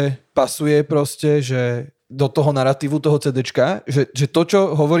dobre pasuje proste, že do toho naratívu toho CDčka, že to,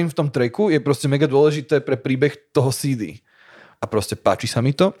 čo hovorím v tom tracku, je proste mega dôležité pre príbeh toho CD. A proste páči sa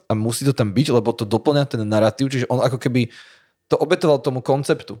mi to a musí to tam byť, lebo to doplňa ten naratív, čiže on ako keby to obetoval tomu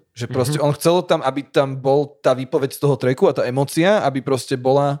konceptu. Že proste on chcel tam, aby tam bol tá výpoveď z toho tracku a tá emócia, aby proste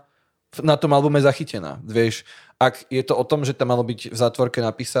bola na tom albume zachytená. Vieš, ak je to o tom, že tam malo byť v zátvorke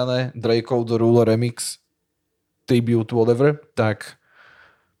napísané Drakeov The Ruler Remix Tribute Whatever, tak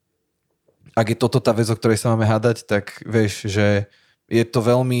ak je toto tá vec, o ktorej sa máme hádať, tak vieš, že je to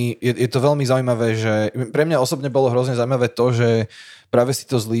veľmi zaujímavé, že pre mňa osobne bolo hrozne zaujímavé to, že práve si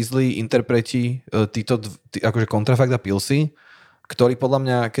to zlízli interpreti títo akože Kontrafakt a Pilsi, ktorí podľa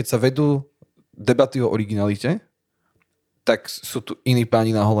mňa, keď sa vedú debaty o originalite, tak sú tu iní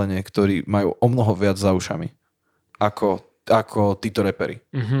páni na holene, ktorí majú o mnoho viac za ušami ako títo rapperi,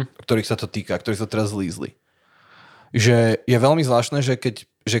 ktorých sa to týka, ktorí sa teraz zlízli. Že je veľmi zvláštne,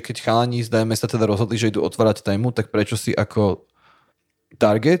 že keď chalani zdajme sa teda rozhodli, že idú otvárať tému, tak prečo si ako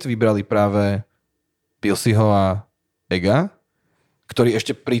target vybrali práve Pilsiho a Ega, ktorý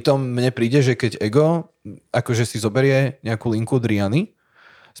ešte pritom mne príde, že keď Ego akože si zoberie nejakú linku od Riany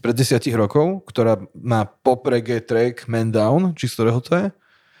spred 10 rokov, ktorá má pop reggae track Man Down, či z ktorého to je,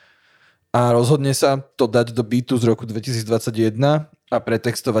 a rozhodne sa to dať do beatu z roku 2021 a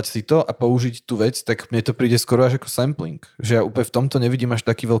pretextovať si to a použiť tú vec, tak mne to príde skoro až ako sampling. Že ja úplne v tomto nevidím až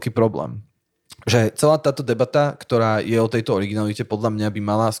taký veľký problém. Že celá táto debata, ktorá je o tejto originalite, podľa mňa by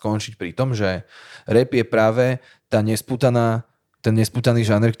mala skončiť pri tom, že rap je práve ten nespútaný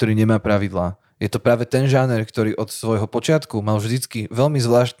žáner, ktorý nemá pravidlá. Je to práve ten žáner, ktorý od svojho počiatku mal vždycky veľmi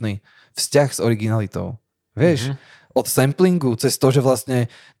zvláštny vzťah s originalitou. Vieš, od samplingu cez to, že vlastne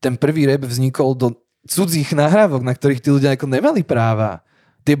ten prvý rap vznikol do cudzích nahrávok, na ktorých tí ľudia ako nemali práva.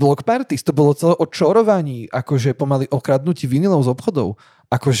 Tie block parties, to bolo celé o čorovaní, akože pomaly okradnutí vinilov z obchodov.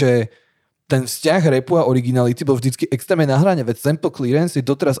 Akože ten vzťah rapu a originality bol vždycky extrémne na hrane, veď sample clearance je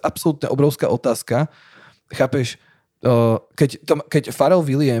doteraz absolútne obrovská otázka. Chápeš, keď Pharrell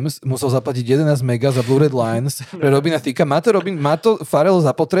Williams musel zaplatiť 11 mega za Blue Red Lines pre Robina Thicka, má to Pharrell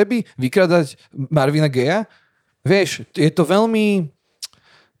za potreby vykradať Marvina Gaya? Vieš, je to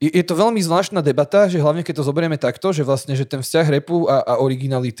veľmi zvláštna debata, že hlavne keď to zoberieme takto, že vlastne, že ten vzťah rapu a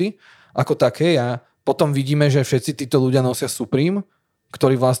originality ako také a potom vidíme, že všetci títo ľudia nosia Supreme,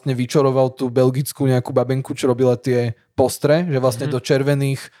 ktorý vlastne vyčoroval tú belgickú nejakú babenku, čo robila tie postre, že vlastne do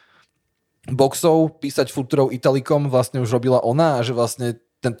červených boxov písať futurov italikom vlastne už robila ona a že vlastne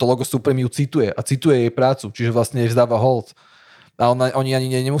tento logo Supreme ju cituje a cituje jej prácu, čiže vlastne jej vzdáva hold. A oni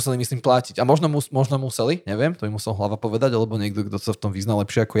ani nemuseli, myslím, platiť. A možno museli, neviem, to im musel hlava povedať, alebo niekto, kto sa v tom vyzná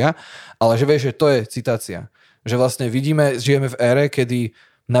lepšie ako ja. Ale že vieš, že to je citácia. Že vlastne žijeme v ére, kedy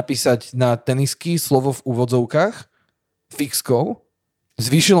napísať na tenisky slovo v úvodzovkách fixkou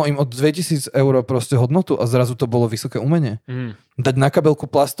Zvýšilo im od 2000 eur proste hodnotu a zrazu to bolo vysoké umenie. Dať na kabelku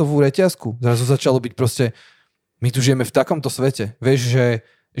plastovú reťazku, zrazu začalo byť proste, my tu žijeme v takomto svete. Vieš,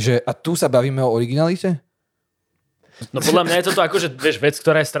 že a tu sa bavíme o originalite? No podľa mňa je toto akože, vieš, vec,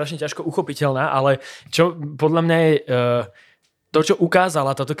 ktorá je strašne ťažko uchopiteľná, ale čo podľa mňa je... To, čo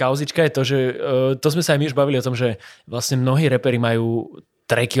ukázala táto kauzička, je to, že to sme sa aj my už bavili o tom, že vlastne mnohí rapperi majú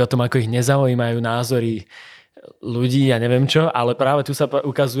tracky o tom, ako ich nezaujímajú názory ľudí, ja neviem čo, ale práve tu sa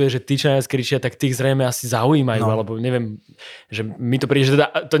ukazuje, že tí, čo nás kričia, tak tých zrejme asi zaujímajú, alebo neviem, že mi to príde, že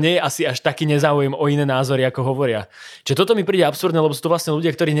teda to nie je asi až taký nezáujem o iné názory, ako hovoria. Čiže toto mi príde absurdné, lebo sú to vlastne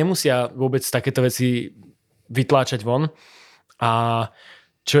ľudia, ktorí nemusia vôbec takéto veci vytláčať von. A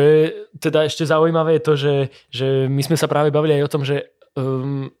čo je teda ešte zaujímavé je to, že my sme sa práve bavili aj o tom, že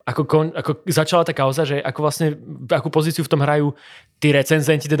ako začala tá kauza, že ako vlastne, akú pozíciu v tom hrajú tí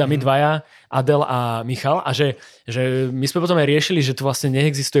recenzenti, teda my dvaja, Adel a Michal, a že my sme potom aj riešili, že tu vlastne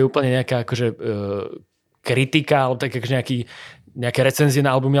neexistuje úplne nejaká akože, kritika, alebo tak akože nejaké recenzie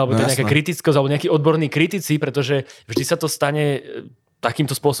na albumy, alebo nejaká kritickosť, alebo nejakí odborní kritici, pretože vždy sa to stane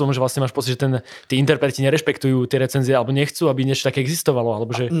takýmto spôsobom, že vlastne máš pocit, že tí interpreti nerešpektujú tie recenzie alebo nechcú, aby niečo také existovalo, alebo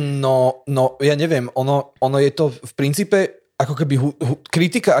že... No, ja neviem, ono je to v princípe ako keby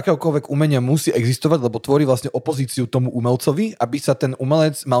kritika akéhokoľvek umenia musí existovať, lebo tvorí vlastne opozíciu tomu umelcovi, aby sa ten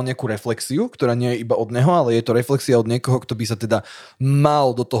umelec mal nejakú reflexiu, ktorá nie je iba od neho, ale je to reflexia od niekoho, kto by sa teda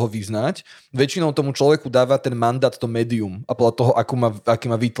mal do toho vyznať. Väčšinou tomu človeku dáva ten mandát to médium a podľa toho, aký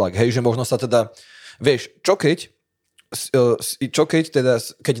má výtlak. Hej, že možno sa teda... Vieš,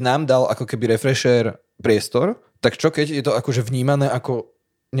 keď nám dal ako keby refresher priestor, tak čo keď je to akože vnímané ako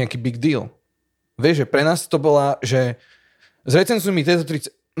nejaký big deal. Vieš, že pre nás to bola, že zrecenzuj mi tieto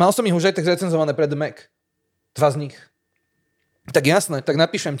 30... Mal som ich už aj tak zrecenzované pre The Mac. 2 z nich. Tak jasné, tak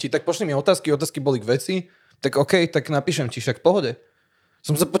napíšem ti, tak pošli mi otázky boli k veci, tak OK, tak napíšem ti, však v pohode.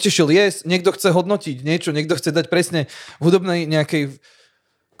 Som sa potešil, niekto chce hodnotiť niečo, niekto chce dať presne hudobnej nejakej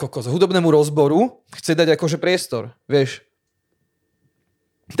hudobnému rozboru chce dať akože priestor, vieš.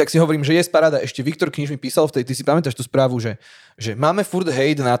 Tak si hovorím, že je paráda. Ešte Viktor Kniž mi písal ty si pamätáš tú správu, že máme furt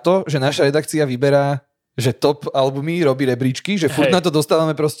hate na to, že naša redakcia vyberá, že top albumy robí rebríčky, že furt na to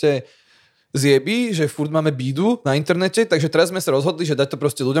dostávame proste zjeby, že furt máme bídu na internete, takže teraz sme sa rozhodli, že dať to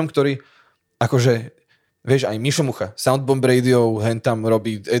proste ľuďom, ktorí akože, vieš, aj Mišo Mucha, Soundbomb Radio, hen tam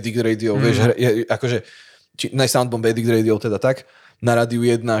robí Edit Radio, vieš, akože, Soundbomb Edit Radio, teda tak, na Rádiu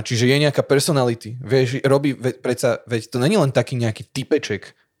 1, čiže je nejaká personality, vieš, robí, veď to není len taký nejaký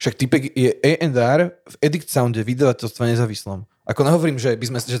typeček, však typek je A&R v Edit Sounde, vydavateľstva nezávislom. Ako nehovorím, že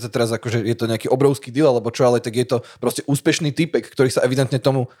to teraz akože je to nejaký obrovský deal, alebo čo, ale tak je to proste úspešný typek, ktorý sa evidentne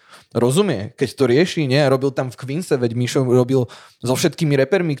tomu rozumie, keď to rieši, nie? Robil tam v Queense, veď Mišo robil so všetkými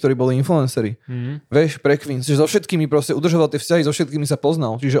repermi, ktorí boli influenceri. Vieš, pre Queens, že so všetkými proste udržoval tie vzťahy, so všetkými sa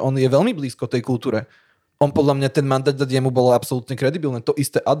poznal, čiže on je veľmi blízko tej kultúre. On podľa mňa ten mandát dať jemu bolo absolútne kredibilné. To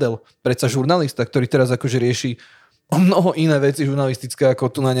isté Adel, predsa žurnalista, ktorý teraz akože rieši o mnoho iné veci žurnalistické ako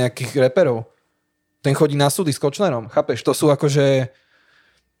tu na nejakých reperov. Ten chodí na súdy s Kočnerom, chápeš? To sú akože...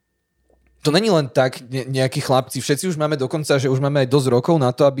 To není len tak nejakí chlapci. Všetci už máme dokonca, že už máme aj dosť rokov na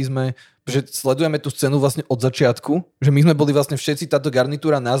to, aby sme... Že sledujeme tú scénu vlastne od začiatku. Že my sme boli vlastne všetci, táto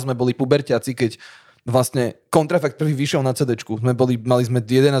garnitúra nás, sme boli puberťaci, keď vlastne Kontrafakt prvý vyšiel na CDčku. Mali sme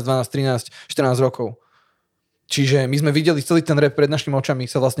 11, 12, 13, 14 rokov. Čiže my sme videli celý ten rap pred našimi očami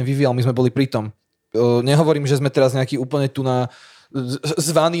sa vlastne vyvíjal, my sme boli pri tom. Nehovorím, že sme teraz nejaký úplne tu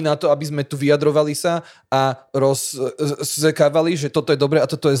zvaní na to, aby sme tu vyjadrovali sa a rozsekávali, že toto je dobre a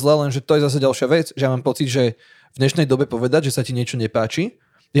toto je zlé, lenže to je zase ďalšia vec, že ja mám pocit, že v dnešnej dobe povedať, že sa ti niečo nepáči,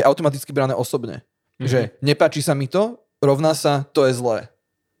 je automaticky brané osobne. Že nepáči sa mi to, rovná sa, to je zlé.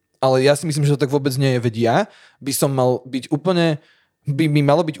 Ale ja si myslím, že to tak vôbec nie je, veď ja by som mal byť úplne... by mi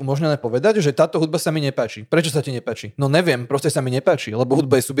malo byť umožnené povedať, že táto hudba sa mi nepáči. Prečo sa ti nepáči? No neviem, proste sa mi nepáči, lebo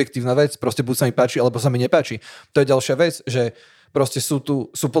hudba je subjektívna vec, proste buď sa mi páči, alebo sa mi nepáči. To je ďalšia vec, že proste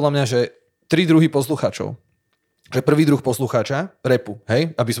sú podľa mňa, že 3 druhy poslucháčov. Že prvý druh poslucháča, rapu,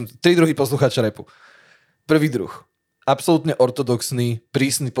 hej? 3 druhy poslucháča rapu. Prvý druh. Absolútne ortodoxný,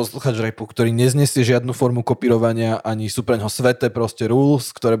 prísny poslucháč rapu, ktorý neznesie žiadnu formu kopírovania, ani sú preňho sveté proste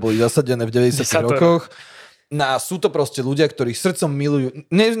rules, ktoré boli zasadené v 90 rokoch. Sú to proste ľudia, ktorí srdcom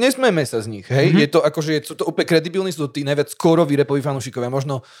milujú. Nesmejme sa z nich, hej? Je to akože, sú to úplne kredibilní, sú to tí najviac skóroví rapoví fanúšikovia.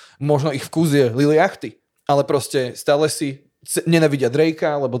 Možno ich vkus je Lil Yachty, ale proste stále si nenavidia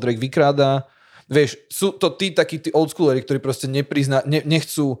Drakea, lebo Drake vykrádá. Vieš, sú to takí tí oldschooleri, ktorí proste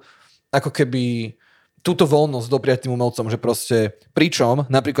nechcú ako keby túto voľnosť dopriať tým umelcom, že proste pričom,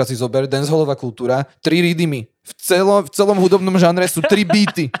 napríklad si zober dancehallová kultúra, 3 rytmy. V celom hudobnom žánre sú 3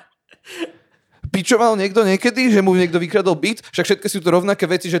 beaty. pičoval niekto niekedy, že mu niekto vykradol beat, však všetky sú to rovnaké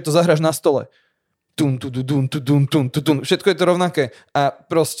veci, že to zahráš na stole. Všetko je to rovnaké. A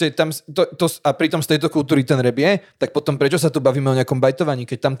proste tam, a pritom z tejto kultúry ten rap je, tak potom prečo sa tu bavíme o nejakom bajtovaní,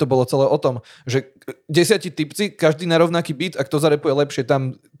 keď tam to bolo celé o tom, že 10 typci, každý na rovnaký beat a kto zarepuje lepšie,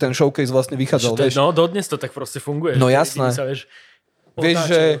 tam ten showcase vlastne vychádzal. No, dodnes to tak proste funguje. No jasné. Vieš,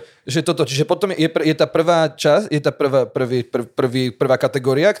 že toto, čiže potom je tá prvá časť, je tá prvá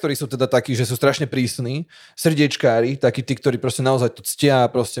kategória, ktorí sú teda takí, že sú strašne prísni, srdiečkári, takí tí, ktorí proste naozaj to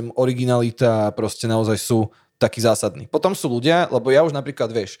ctia, proste originalita, proste naozaj sú takí zásadní. Potom sú ľudia, lebo ja už napríklad,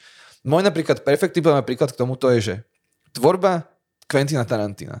 vieš, môj napríklad perfektný príklad k tomuto je, že tvorba Quentina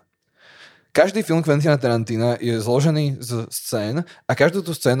Tarantina. Každý film Quentina Tarantina je zložený z scén a každú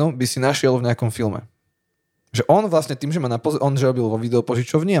tú scénu by si našiel v nejakom filme. Že on vlastne tým, že on že robil vo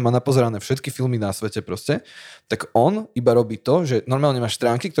videopožičovni a má napozerané všetky filmy na svete proste, tak on iba robí to, že normálne máš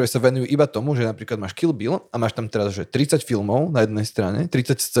stránky, ktoré sa venujú iba tomu, že napríklad máš Kill Bill a máš tam teraz že 30 filmov na jednej strane,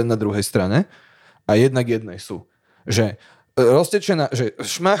 30 scén na druhej strane a jednak jednej sú. Že roztečená, že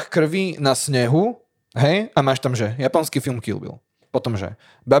šmach krvi na snehu, hej, a máš tam, že japonský film Kill Bill. Potom, že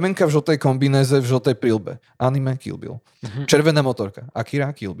babenka v žltej kombinéze v žltej prilbe. Anime Kill Bill. Červená motorka.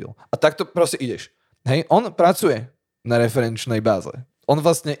 Akira Kill Bill. A takto proste ideš. Hej, on pracuje na referenčnej báze. On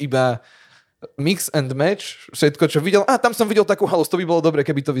vlastne iba mix and match, všetko, čo videl. Tam som videl takú halus, to by bolo dobre,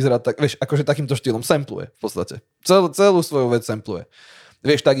 keby to vyzerá tak, vieš, akože takýmto štýlom. Sampluje v podstate. Celú svoju vec sampluje.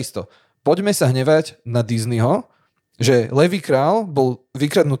 Vieš, takisto. Poďme sa hnevať na Disneyho, že Levý král bol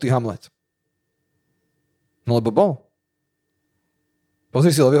vykradnutý Hamlet. No lebo bol.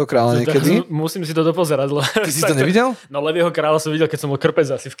 Pozri si Levého kráľa niekedy. Musím si to dopozerať. Ty si to nevidel? No Levého kráľa som videl, keď som bol krpec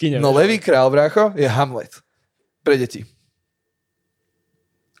asi v kine. No Levý král, brácho, je Hamlet. Pre deti.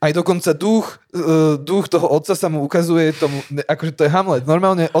 Aj dokonca duch toho otca sa mu ukazuje tomu, akože to je Hamlet.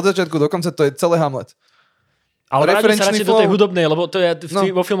 Normálne od začiatku do konca to je celé Hamlet. Ale vrátim sa radšej do tej hudobnej, lebo to ja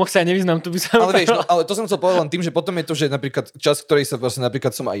vo filmoch sa ja nevyznám. Ale vieš, ale to som chcel povedať len tým, že potom je to, že napríklad čas, ktorý sa vlastne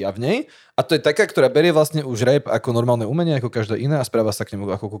napríklad som aj ja v nej, a to je taká, ktorá berie vlastne už rap ako normálne umenie, ako každé iné a správa sa k nemu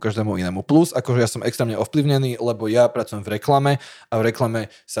ako ku každému inému. Plus, akože ja som extrémne ovplyvnený, lebo ja pracujem v reklame a v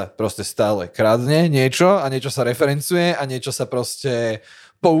reklame sa proste stále kradne niečo a niečo sa referencuje a niečo sa proste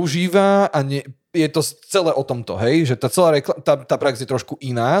používa a je to celé o tomto, hej, že tá prax je trošku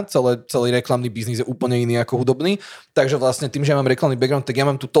iná, celý reklamný biznis je úplne iný ako hudobný, takže vlastne tým, že ja mám reklamný background, tak ja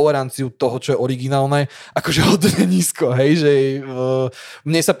mám tú toleranciu toho, čo je originálne, akože hodne nízko, hej, že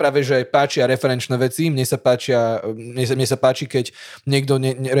mne sa práve, že páčia referenčné veci, mne sa páči, keď niekto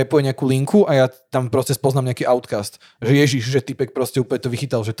repuje nejakú linku a ja tam proste spoznám nejaký outcast, že ježiš, že typek proste úplne to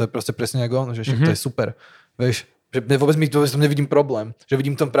vychytal, že to je proste presne ako on, že to je super, vieš. Že vôbec nevidím problém. Že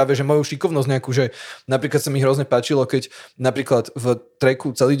vidím tam práve, že moju šikovnosť nejakú, že napríklad sa mi hrozne páčilo, keď napríklad v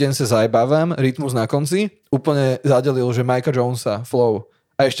tracku Celý deň sa zajebávam, rytmus na konci, úplne zadelil, že Mike'a Jonesa, flow.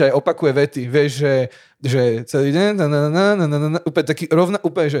 A ešte aj opakuje vety, vieš, že celý deň, úplne taký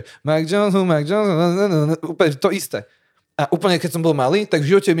úplne, že Mike Jones, úplne to isté. A úplne, keď som bol malý, tak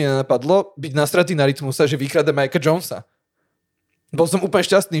v živote mi nenapadlo byť nastratý na rytmusa, že vykrade Mike'a Jonesa. Bol som úplne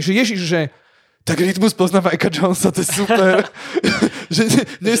šťastný, že ježiš, že tak rytmus pozná Mike'a Jonesa, to je super. Že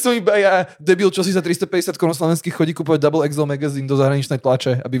nie som iba ja debil, čo si za 350 korun slovenských chodí kúpovať Double XL magazín do zahraničnej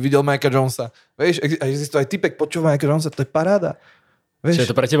tlače, aby videl Mike'a Jonesa. Vieš, a existuje aj typek, počúva Mike'a Jonesa, to je paráda. Vieš?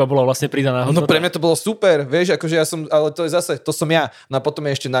 Čiže to pre teba bolo vlastne pridaná hodnota? No pre mňa to bolo super, vieš, akože ja som, ale to je zase, to som ja. No a potom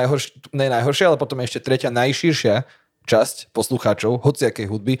je ešte najhoršia, ale potom je ešte tretia najširšia časť poslucháčov hociakej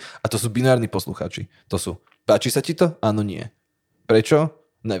hudby a to sú binárni poslucháči. To sú, páči sa ti to? Áno, nie. Prečo?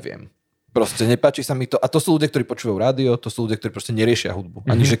 Neviem. Proste nepáči sa mi to. A to sú ľudia, ktorí počúvajú rádio, to sú ľudia, ktorí proste neriešia hudbu.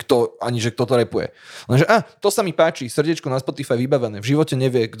 Ani že kto to repuje. Lenže to sa mi páči, srdiečko na Spotify vybavené. V živote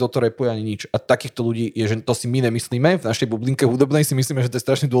nevie, kto to repuje ani nič. A takýchto ľudí je, že to si my nemyslíme. V našej bublinke hudobnej si myslíme, že to je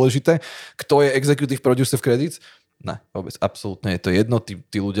strašne dôležité. Kto je executive producer v credits? Ne, vôbec, absolútne. Je to jedno, tí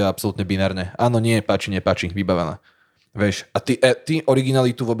ľudia absolútne binárne. Áno, nie, páči, nepáči, vybavená. Vieš, a tí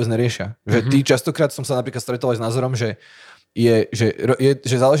originalitu vôbec neriešia. Že tí častokrát som sa napríklad stretol aj s názorom, že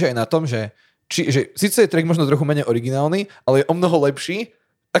záleží aj na tom, že síce je track možno trochu menej originálny, ale je o mnoho lepší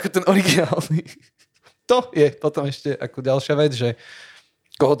ako ten originálny. To je potom ešte ako ďalšia vec, že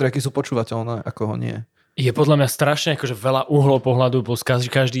koho tracky sú počúvateľné a koho nie. Je podľa mňa strašne akože veľa uhlov pohľadu,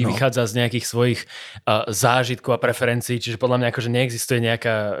 každý vychádza z nejakých svojich zážitkov a preferencií, čiže podľa mňa akože neexistuje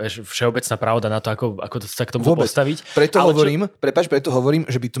nejaká všeobecná pravda na to, ako sa k tomu postaviť. Preto hovorím,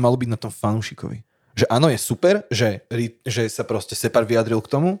 že by to malo byť na tom fanúšikovi. Že áno, je super, že sa proste Separ vyjadril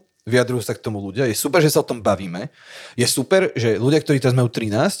k tomu vyjadrujú sa k tomu ľudia, je super, že sa o tom bavíme, je super, že ľudia, ktorí teraz majú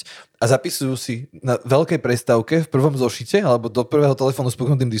 13 a zapisujú si na veľkej prestávke v prvom zošite alebo do prvého telefónu s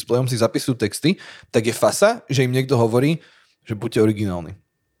puknutým displejom si zapisujú texty, tak je fasa, že im niekto hovorí, že buďte originálni.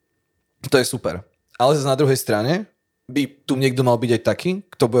 To je super. Ale zase na druhej strane by tu niekto mal byť aj taký,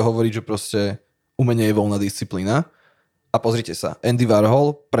 kto bude hovoriť, že proste umenie je voľná disciplína. A pozrite sa, Andy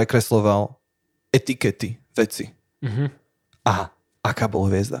Warhol prekresloval etikety, veci. A aká bol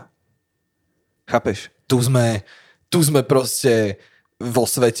hviezda? Chápeš? Tu sme proste vo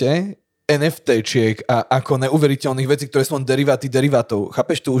svete NFT-čiek a ako neuveriteľných vecí, ktoré sú len deriváty derivátov.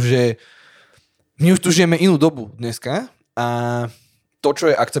 Chápeš? My už tu žijeme inú dobu dneska a to, čo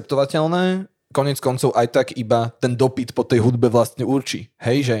je akceptovateľné, koniec koncov aj tak iba ten dopyt po tej hudbe vlastne určí.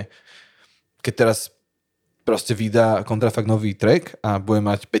 Hej, že keď teraz proste vydá Kontrafakt nový track a bude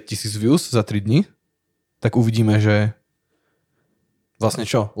mať 5000 views za 3 dní, tak uvidíme, že vlastne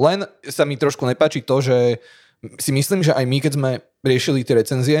čo. Len sa mi trošku nepáči to, že si myslím, že aj my, keď sme riešili tie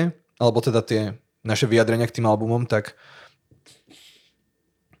recenzie, alebo teda tie naše vyjadrenia k tým albumom, tak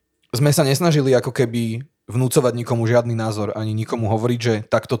sme sa nesnažili ako keby vnúcovať nikomu žiadny názor, ani nikomu hovoriť, že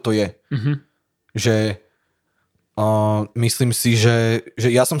takto to je. Že myslím si, že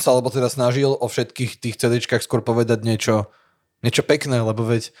ja som sa alebo teda snažil o všetkých tých CDčkách skôr povedať niečo pekné, lebo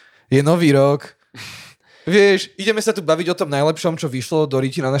veď je nový rok. Vieš, ideme sa tu baviť o tom najlepšom, čo vyšlo do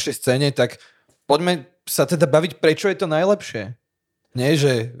ríti na našej scéne, tak poďme sa teda baviť, prečo je to najlepšie. Nie,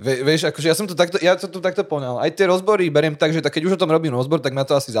 že, vieš, akože ja som to takto poňal. Aj tie rozbory beriem tak, že tak keď už o tom robím rozbor, tak ma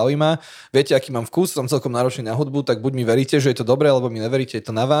to asi zaujíma. Viete, aký mám vkus, som celkom náročný na hudbu, tak buď mi veríte, že je to dobré, alebo mi neveríte, je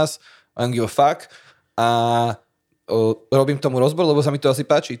to na vás. I don't give a fuck. A robím tomu rozbor, lebo sa mi to asi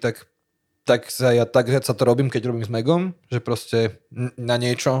páči, tak sa to robím, keď robím s Megom, že proste na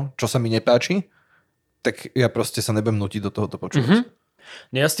niečo, čo sa mi nepáči, tak ja proste sa nebudem nútiť do tohoto počúvať.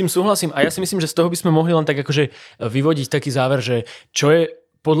 Ja s tým súhlasím a ja si myslím, že z toho by sme mohli len tak akože vyvodiť taký záver, že čo je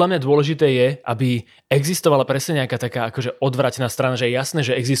podľa mňa dôležité je, aby existovala presne nejaká taká akože odvratená strana, že je jasné,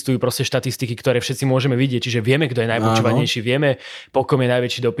 že existujú proste štatistiky, ktoré všetci môžeme vidieť, čiže vieme, kto je najpočúvanejší, vieme, po kom je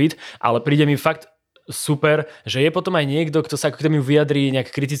najväčší dopyt, ale príde mi fakt super, že je potom aj niekto, kto sa k tomu vyjadrí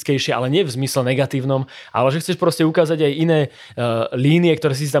nejak kritickejšie, ale nie v zmysle negatívnom, ale že chceš proste ukázať aj iné línie,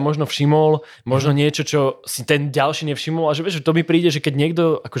 ktoré si tam možno všimol, možno niečo, čo si ten ďalší nevšimol a že vieš, že to mi príde, že keď niekto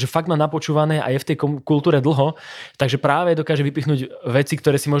akože fakt má napočúvané a je v tej kultúre dlho, takže práve dokáže vypichnúť veci,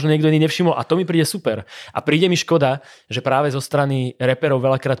 ktoré si možno niekto iný nevšimol a to mi príde super. A príde mi škoda, že práve zo strany reperov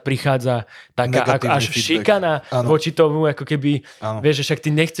veľakrát prichádza taká až šikana voči tomu, ako keby, vieš, že však ty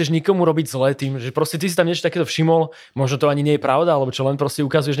nechceš nikomu robiť zle tým, že proste ty si tam niečo takéto všimol, možno to ani nie je pravda, alebo čo len proste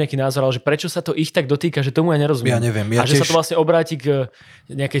ukazuješ nejaký názor, ale že prečo sa to ich tak dotýka, že tomu ja nerozumiem. Ja neviem. A že sa to vlastne obráti k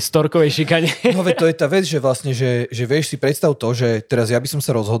nejakej storkovej šikane. No veď to je tá vec, že vlastne, že vieš si predstav to, že teraz ja by som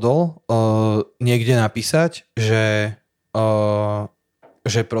sa rozhodol niekde napísať, že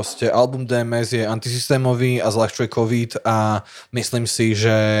proste album DMS je antisystémový a zľahčuje COVID a myslím si,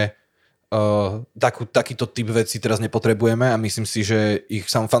 že takýto typ vecí teraz nepotrebujeme a myslím si, že ich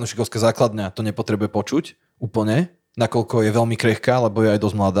fanúšikovská základňa to nepotrebuje počuť úplne, nakoľko je veľmi krehká, lebo je aj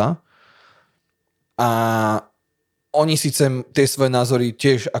dosť mladá. A oni síce tie svoje názory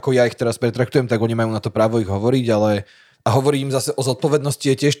tiež, ako ja ich teraz pretraktujem, tak oni majú na to právo ich hovoriť, ale a hovorí im zase o zodpovednosti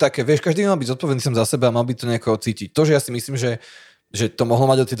je tiež také, vieš, každý mal byť zodpovedný som za seba a mal by to nejako cítiť. To, že ja si myslím, že to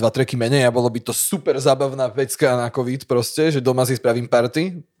mohlo mať o tie 2 tracky menej a bolo by to super zábavná vecka na COVID proste, že doma si spravím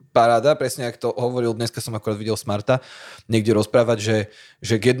party, paráda, presne ako to hovoril, dneska som akorát videl Smarta niekde rozprávať,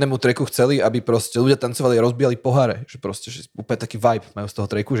 že k jednému tracku chceli, aby proste ľudia tancovali a rozbíjali poháre, že proste že úplne taký vibe majú z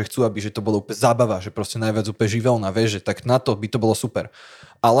toho tracku, že chcú, aby že to bolo úplne zábava, že proste najviac úplne živelná, vieš, že tak na to by to bolo super.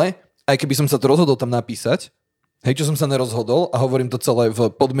 Ale aj keby som sa to rozhodol tam napísať, hej, čo som sa nerozhodol a hovorím to celé v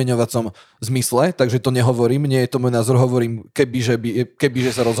podmieňovacom zmysle, takže to nehovorím, nie je to môj názor, hovorím,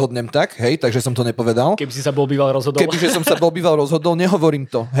 kebyže sa rozhodnem tak, hej, takže som to nepovedal. Keby si sa bol býval rozhodol. Kebyže som sa bol býval rozhodol, nehovorím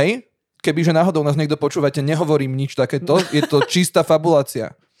to, hej. Kebyže náhodou nás niekto počúvate, nehovorím nič takéto, je to čistá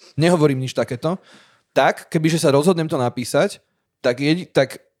fabulácia. Nehovorím nič takéto. Tak, kebyže sa rozhodnem to napísať, tak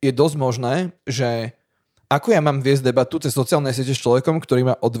je dosť možné, že ako ja mám viesť debatu cez sociálne siete s človekom,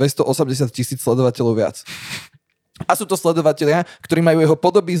 ktorý má o 280 000 sledovateľov viac. A sú to sledovatelia, ktorí majú jeho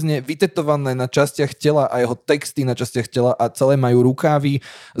podobizne vytetované na častiach tela a jeho texty na častiach tela a celé majú rukávy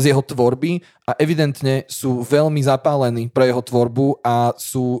z jeho tvorby a evidentne sú veľmi zapálení pre jeho tvorbu a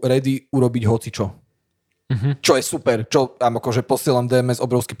sú ready urobiť hocičo. Čo je super, čo akože posielam DMS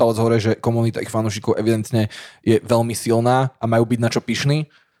obrovský palec hore, že komunita ich fanúšikov evidentne je veľmi silná a majú byť na čo pyšní.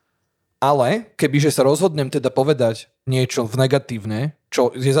 Ale kebyže sa rozhodnem teda povedať niečo v negatívne, čo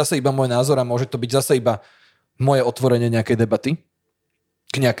je zase iba môj názor a môže to byť zase iba moje otvorenie nejakej debaty,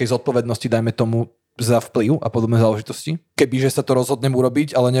 k nejakej zodpovednosti, dajme tomu, za vplyv a podobné záležitosti. Kebyže sa to rozhodnem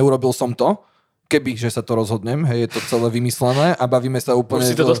urobiť, ale neurobil som to, kebyže sa to rozhodnem, hej, je to celé vymyslené a bavíme sa úplne...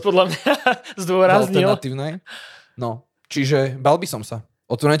 Už si to dosť podľa mňa zdôraznil. Alternatívnej. No, čiže bal by som sa.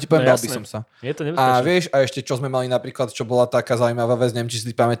 Otvorene ti poviem, bal by som sa. Je to a vieš, a ešte čo sme mali napríklad, čo bola taká zaujímavá vec, neviem, či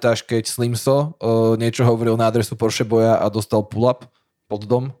si pamätáš, keď Slimso niečo hovoril na adresu Porsche Boja a dostal pull-up pod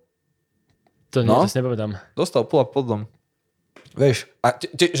dom. To nie, to si nepamätám. Dostal pull-up pod dom. Vieš, a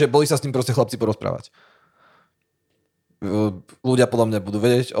že boli sa s ním proste chlapci porozprávať. Ľudia podľa mňa budú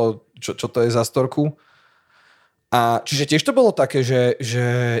vedieť, čo to je za storku. A čiže tiež to bolo také, že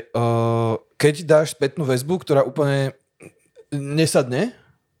keď dáš spätnú väzbu, ktorá úplne nesadne,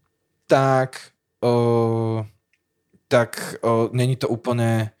 tak není to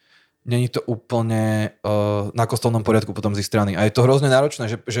úplne na kostolnom poriadku potom z ich strany. A je to hrozne náročné,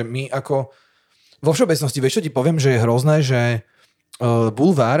 že my ako vo všeobecnosti, vieš čo ti poviem, že je hrozné, že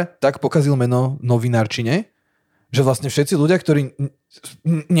bulvár tak pokazil meno novinárčine, že vlastne všetci ľudia, ktorí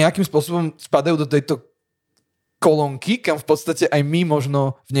nejakým spôsobom spadajú do tejto kolónky, kam v podstate aj my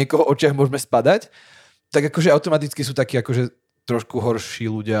možno v niekoho očiach môžeme spadať, tak akože automaticky sú takí akože trošku horší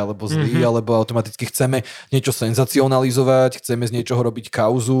ľudia, alebo zlí, alebo automaticky chceme niečo senzacionalizovať, chceme z niečoho robiť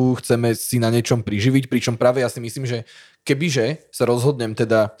kauzu, chceme si na niečom priživiť, pričom práve ja si myslím, že kebyže sa rozhodnem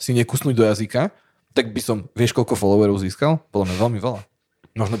teda si nekusnúť do jazyka, tak by som, vieš, koľko followerov získal? Podľa mňa veľmi veľa.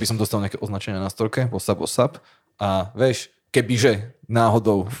 Možno by som dostal nejaké označenie na storke, WhatsApp. A vieš, kebyže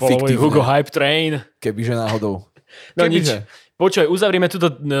náhodou fiktívne. Hugo Hypetrain. Kebyže náhodou. No nič. Počuj, uzavrieme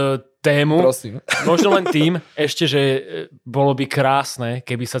túto tému. Prosím. Možno len tým, ešte, že bolo by krásne,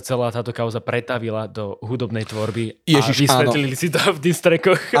 keby sa celá táto kauza pretavila do hudobnej tvorby. Ježiš, a vysvetlili si to v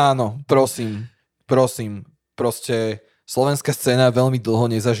distrackoch. Áno, prosím. Proste slovenská scéna veľmi dlho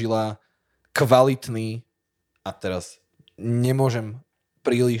nezažila kvalitný, a teraz nemôžem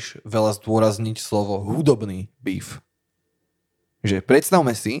príliš veľa zdôrazniť slovo hudobný beef. Že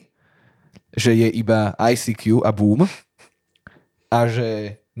predstavme si, že je iba ICQ a Boom a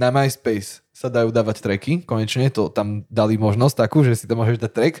že na MySpace sa dajú dávať tracky, konečne to tam dali možnosť takú, že si to môžeš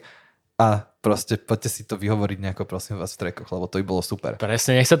dať track a proste poďte si to vyhovoriť nejako, prosím vás, v trackoch, lebo to by bolo super.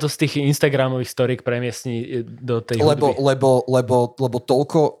 Presne, nech sa to z tých Instagramových storiek premiestni do tej hudby. Lebo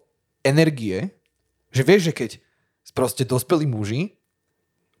toľko energie, že vieš, že keď proste dospelí muži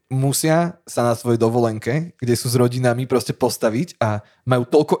musia sa na svojej dovolenke, kde sú s rodinami, proste postaviť a majú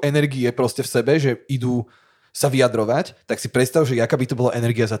toľko energie proste v sebe, že idú sa vyjadrovať, tak si predstav, že jaká by to bola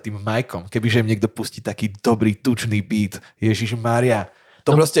energia za tým majkom, kebyže im niekto pustí taký dobrý, tučný beat. Ježiš Mária.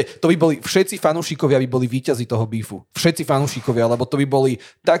 To by boli, všetci fanúšikovia by boli víťazi toho beefu. Všetci fanúšikovia, lebo to by boli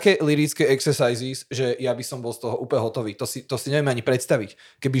také lyrické exercises, že ja by som bol z toho úplne hotový. To si neviem ani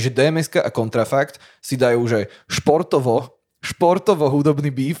predstaviť. Kebyže DMSK a Kontrafakt si dajú, že športovo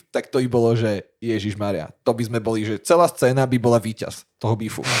hudobný beef, tak to by bolo, že Ježišmaria. To by sme boli, že celá scéna by bola víťaz toho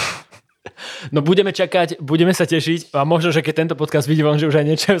beefu. No budeme čakať, budeme sa tešiť a možno, že keď tento podcast vidí vám, že už aj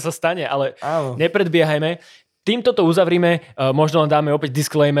niečo sa stane, ale nepredbiehajme. Týmto to uzavrime, možno len dáme opäť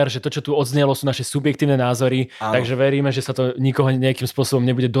disclaimer, že to, čo tu odznelo, sú naše subjektívne názory, takže veríme, že sa to nikoho nejakým spôsobom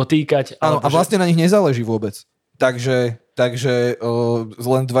nebude dotýkať. Áno, a vlastne na nich nezáleží vôbec. Takže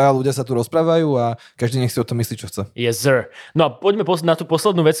len dvaja ľudia sa tu rozprávajú a každý nech si o tom myslí, čo chce. Yes, sir. No a poďme na tú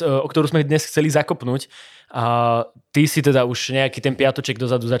poslednú vec, o ktorú sme dnes chceli zakopnúť. A ty si teda už nejaký ten piatoček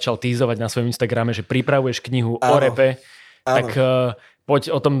dozadu začal tízovať na svojom Instagrame, že pripravuješ knihu o rape. Tak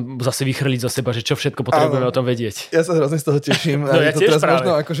poď o tom zase vychrliť zo seba, že čo všetko potrebujeme o tom vedieť. Ja sa hrozne z toho teším. No ja to tiež teraz práve.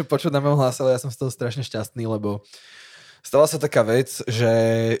 Možno akože počuť na mojom hlase, ale ja som z toho strašne šťastný, lebo stala sa taká vec, že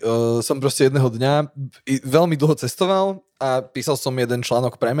som proste jedného dňa veľmi dlho cestoval a písal som jeden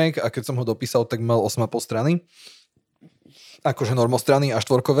článok pre Mac a keď som ho dopísal, tak mal 8,5 strany. Akože normostrany a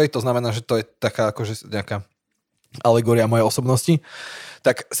štvorkovej, to znamená, že to je taká akože nejaká alegória mojej osobnosti.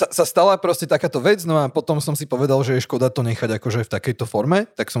 Tak sa stala proste takáto vec, no a potom som si povedal, že je škoda to nechať akože v takejto forme,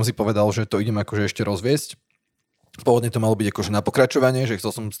 tak som si povedal, že to idem akože ešte rozviesť. Pôvodne to malo byť akože na pokračovanie, že chcel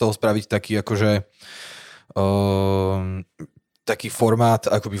som z toho spraviť taký akože taký formát,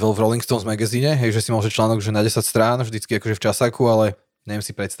 ako by bol v Rolling Stones magazíne, hej, že si mal že článok, že na 10 strán, vždycky akože v časáku, ale neviem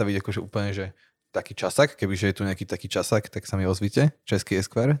si predstaviť akože úplne, že taký časák, kebyže je tu nejaký taký časák, tak sa mi ozvite. Český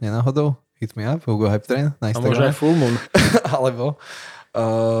Esquire, nenáhodou? Hit me up, Hugo Hypetrain na Instagrame. A možno aj Full Moon. Alebo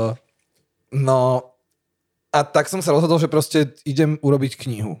no a tak som sa rozhodol, že proste idem urobiť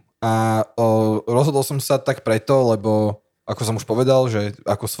knihu. A rozhodol som sa tak preto, lebo ako som už povedal, že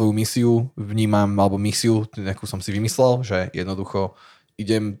ako svoju misiu vnímam, alebo misiu, nejakú som si vymyslel, že jednoducho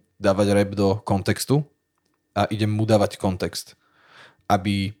idem dávať rap do kontextu a idem mu dávať kontext.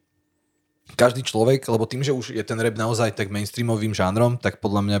 Aby každý človek, lebo tým, že už je ten rap naozaj tak mainstreamovým žánrom, tak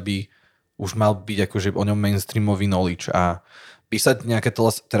podľa mňa by už mal byť akože o ňom mainstreamový knowledge a písať nejaké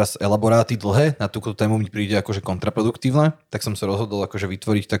teraz elaboráty dlhé na túto tému mi príde akože kontraproduktívne, tak som sa rozhodol akože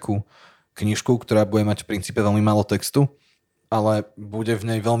vytvoriť takú knižku, ktorá bude mať v princípe veľmi málo textu, ale bude v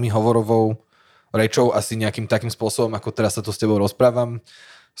nej veľmi hovorovou rečou asi nejakým takým spôsobom, ako teraz sa tu s tebou rozprávam.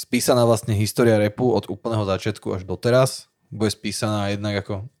 Spísaná vlastne história rapu od úplného začiatku až doteraz. Bude spísaná jednak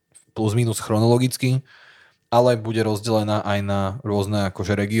ako plus minus chronologicky, ale bude rozdelená aj na rôzne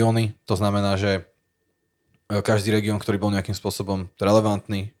akože regióny. To znamená, že každý región, ktorý bol nejakým spôsobom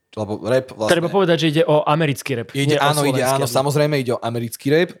relevantný, lebo rap vlastne... Treba povedať, že ide o americký rap. Áno, samozrejme ide o americký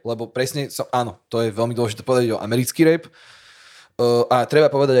rap, lebo presne, áno, to je veľmi dôležité povedať, ide o americký rap. A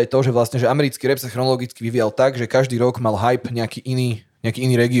treba povedať aj to, že vlastne, že americký rap sa chronologicky vyvíjal tak, že každý rok mal hype nejaký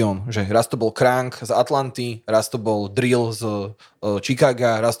iný región. Že raz to bol Crank z Atlanty, raz to bol Drill z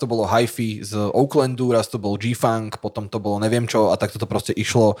Chicaga, raz to bolo Hi-Fi z Oaklandu, raz to bol G-Funk, potom to bolo neviem čo a takto to proste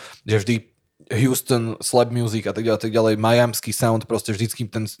išlo, že vždy Houston, slap music a tak ďalej, Miamský sound, proste vždycky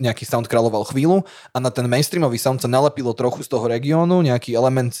ten nejaký sound kráľoval chvíľu a na ten mainstreamový sound sa nalepilo trochu z toho regiónu, nejaký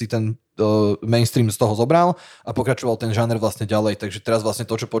element si ten mainstream z toho zobral a pokračoval ten žáner vlastne ďalej, takže teraz vlastne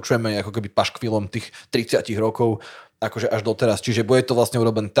to, čo počujeme, je ako keby paškvilom tých 30 rokov, akože až doteraz, čiže bude to vlastne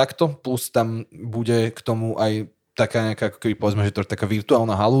urobené takto, plus tam bude k tomu aj taká nejaká, ako keby povedzme, že to je taká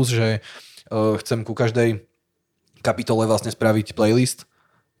virtuálna halúz, že chcem ku každej kapitole vlastne spraviť playlist,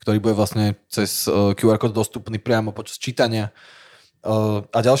 ktorý bude vlastne cez QR kód dostupný priamo počas čítania.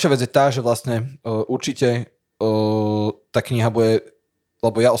 A ďalšia vec je tá, že vlastne určite tá kniha bude,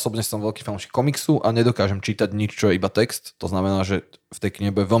 lebo ja osobne som veľký fanúšik komiksu a nedokážem čítať nič, čo je iba text. To znamená, že v tej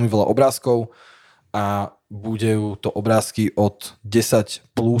knihe bude veľmi veľa obrázkov a budú to obrázky od 10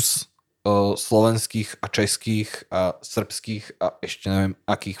 plus slovenských a českých a srbských a ešte neviem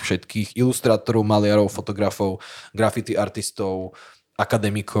akých všetkých ilustrátorov, maliarov, fotografov, graffiti artistov,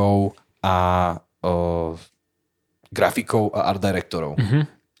 akademikov a grafikov a art directorov. Mm-hmm.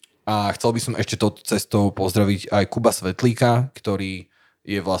 A chcel by som ešte touto cestou pozdraviť aj Kuba Svetlíka, ktorý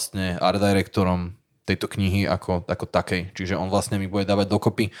je vlastne art directorom tejto knihy ako takej. Čiže on vlastne mi bude dávať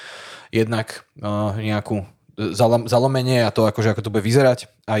dokopy jednak nejakú zalomenie a to akože ako to bude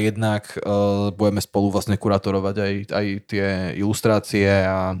vyzerať a jednak budeme spolu vlastne kuratorovať aj tie ilustrácie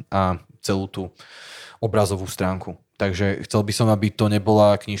a celú tú obrazovú stránku. Takže chcel by som, aby to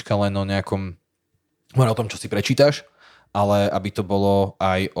nebola knižka len o nejakom, o tom, čo si prečítaš, ale aby to bolo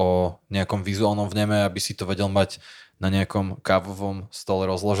aj o nejakom vizuálnom vneme, aby si to vedel mať na nejakom kávovom stole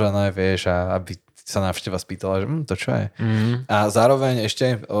rozložené, vieš, a aby sa návšteva spýtala, že to čo je. Mm-hmm. A zároveň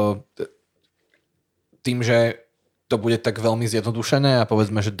ešte tým, že to bude tak veľmi zjednodušené a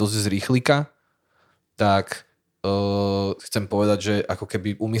povedzme, že dosť z rýchlika, tak chcem povedať, že ako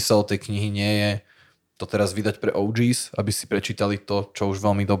keby úmysel tej knihy nie je to teraz vydať pre OGs, aby si prečítali to, čo už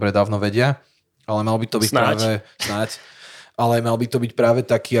veľmi dobre dávno vedia, ale mal by to byť ale mal by to byť práve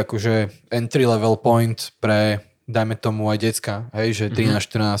taký akože entry level point pre, dajme tomu aj decka, hej, že 13,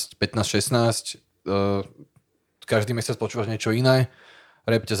 14, 15, 16, každý mesiac počúvaš niečo iné,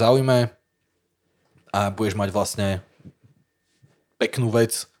 rap ťa zaujme a budeš mať vlastne peknú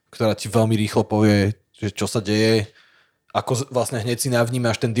vec, ktorá ti veľmi rýchlo povie, že čo sa deje, ako vlastne hneď si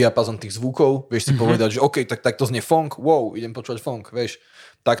navnímaš ten diapazon tých zvukov, vieš si povedať, že OK, tak to znie funk, wow, idem počúvať funk, vieš.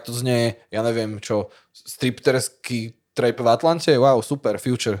 Tak to znie, ja neviem čo, stripterský trap v Atlante, wow, super,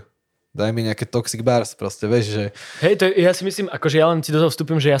 future. Daj mi nejaké toxic bars, proste, vieš, že... Hej, ja si myslím, akože ja len ti do toho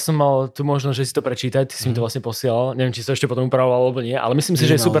vstúpim, že ja som mal tu možnosť, že si to prečítať, ty si mi to vlastne posielal, neviem, či sa ešte potom upravoval alebo nie, ale myslím si,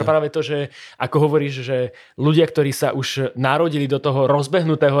 že je super práve to, že ako hovoríš, že ľudia, ktorí sa už narodili do toho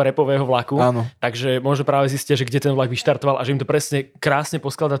rozbehnutého rapového vlaku, áno. Takže možno práve zistia, že kde ten vlak vyštartoval a že im to presne krásne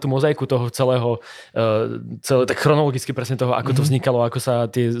poskladá tú mozaiku toho celého, tak chronologicky presne toho, ako to vznikalo, ako sa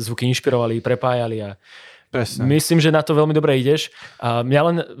tie zvuky inšpirovali, prepájali a... Presne. Myslím, že na to veľmi dobre ideš. A mňa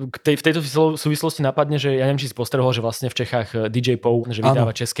len v tejto súvislosti napadne, že ja neviem, či si postrehol, že vlastne v Čechách DJ Pou, že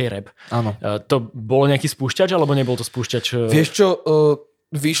vydáva český rap. Áno. To bolo nejaký spúšťač, alebo nebol to spúšťač? Vieš čo,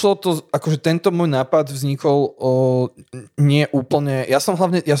 vyšlo to, akože tento môj nápad vznikol nie úplne, ja som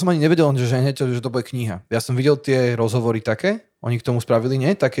ani nevedel, že to bude kniha. Ja som videl tie rozhovory také, oni k tomu spravili,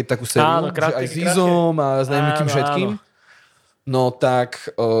 nie? Takú sériu, áno, že aj s Izom a s neviem všetkým. Áno. No tak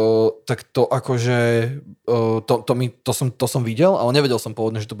to akože to som videl, ale nevedel som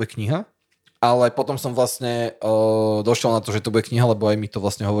pôvodne, že to bude kniha. Ale potom som vlastne došiel na to, že to bude kniha, lebo aj mi to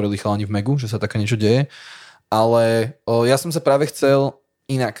vlastne hovorili chalani v Megu, že sa také niečo deje. Ale ja som sa práve chcel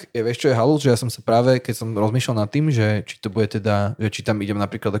inak. Vieš, čo je halus? Že ja som sa práve, keď som rozmýšľal nad tým, že či to bude teda, že či tam idem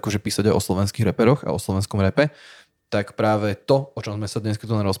napríklad akože písať aj o slovenských reperoch a o slovenskom rape, tak práve to, o čom sme sa dnes tu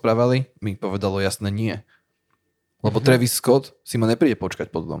rozprávali, mi povedalo jasné nie. Lebo Travis Scott si ma nepríde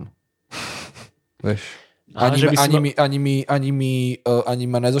počkať pod dom. Vieš? Ani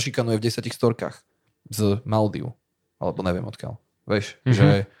ma nezošikanuje v 10 storkách z Maldív. Alebo neviem odkiaľ. Vieš?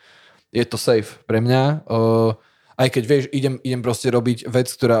 Že je to safe pre mňa. Aj keď, vieš, idem proste robiť vec,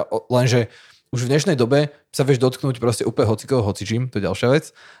 ktorá lenže už v dnešnej dobe sa vieš dotknúť proste úplne hocikoho hocičím, to je ďalšia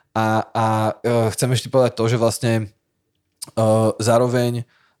vec. A chcem ešte povedať to, že vlastne zároveň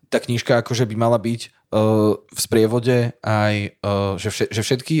tá knižka akože by mala byť v sprievode aj, že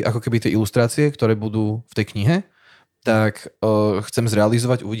všetky ako keby tie ilustrácie, ktoré budú v tej knihe, tak chcem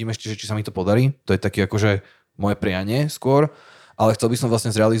zrealizovať, uvidím ešte, že či sa mi to podarí. To je taký akože moje prianie skôr, ale chcel by som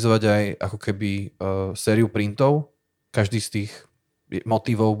vlastne zrealizovať aj ako keby sériu printov. Každý z tých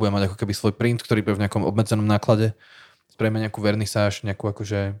motívov bude mať ako keby svoj print, ktorý bude v nejakom obmedzenom náklade. Spravíme nejakú vernisáž, nejakú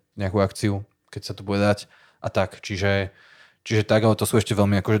akciu, keď sa to bude dať a tak. Čiže tak, ale to sú ešte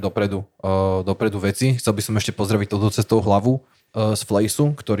veľmi akože dopredu veci. Chcel by som ešte pozdraviť touto cestou Hlavu z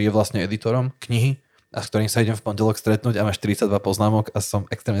Flejsu, ktorý je vlastne editorom knihy a s ktorým sa idem v pondelok stretnúť a má 42 poznámok a som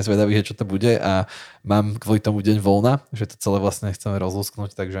extrémne zvedavý, že čo to bude a mám kvôli tomu deň voľna, že to celé vlastne chceme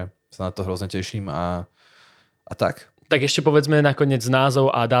rozlúsknuť, takže sa na to hrozne teším a tak. Tak ešte povedzme nakoniec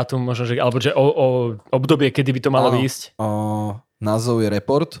názov a dátum, možno, že, alebo že o obdobie, kedy by to malo výjsť. Názov je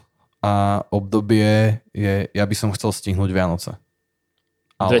report a obdobie je, ja by som chcel stihnúť Vianoce.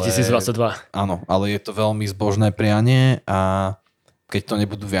 2022. Áno, ale je to veľmi zbožné prianie a keď to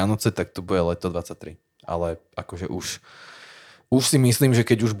nebudú Vianoce, tak to bude leto 23. Ale akože už si myslím, že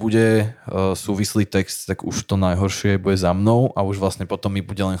keď už bude súvislý text, tak už to najhoršie bude za mnou a už vlastne potom mi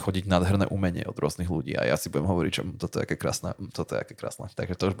bude len chodiť nádherné umenie od rôznych ľudí a ja si budem hovoriť, že toto je aké krásne.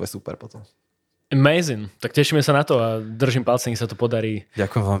 Takže to už bude super potom. Amazing. Tak tešíme sa na to a držím palce, nech sa to podarí.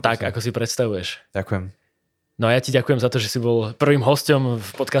 Ďakujem vám. Tak, ako si predstavuješ. Ďakujem. No a ja ti ďakujem za to, že si bol prvým hosťom v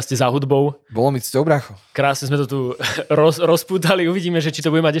podcaste Za hudbou. Bolo mi cťou, brácho. Krásne sme to tu rozpútali. Uvidíme, že či to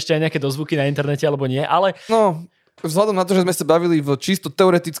bude mať ešte aj nejaké dozvuky na internete alebo nie, ale... No, vzhľadom na to, že sme sa bavili v čisto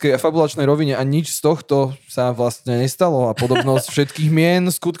teoretickej a fabulačnej rovine a nič z tohto sa vlastne nestalo a podobnosť všetkých mien,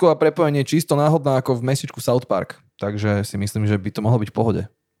 skutkov a prepojenie čisto náhodná ako v mesičku South Park. Takže si myslím, že by to mohlo byť v pohode.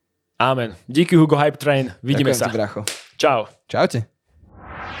 Amen. Díky Hugo Hypetrain. Vidíme sa. Ďakujem ti, brácho. Čau. Čaute.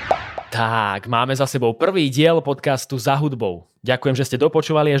 Tak, máme za sebou prvý diel podcastu Za hudbou. Ďakujem, že ste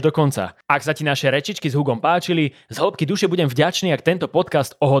dopočúvali až do konca. Ak sa ti naše rečičky s Hugom páčili, z hĺbky duše budem vďačný, ak tento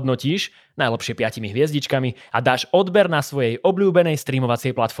podcast ohodnotíš, najlepšie 5 hviezdičkami a dáš odber na svojej obľúbenej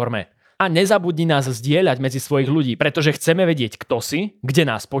streamovacej platforme. A nezabudni nás zdieľať medzi svojich ľudí, pretože chceme vedieť, kto si, kde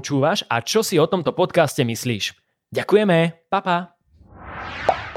nás počúvaš a čo si o tomto podcaste myslíš. Ďakujeme, pa pa.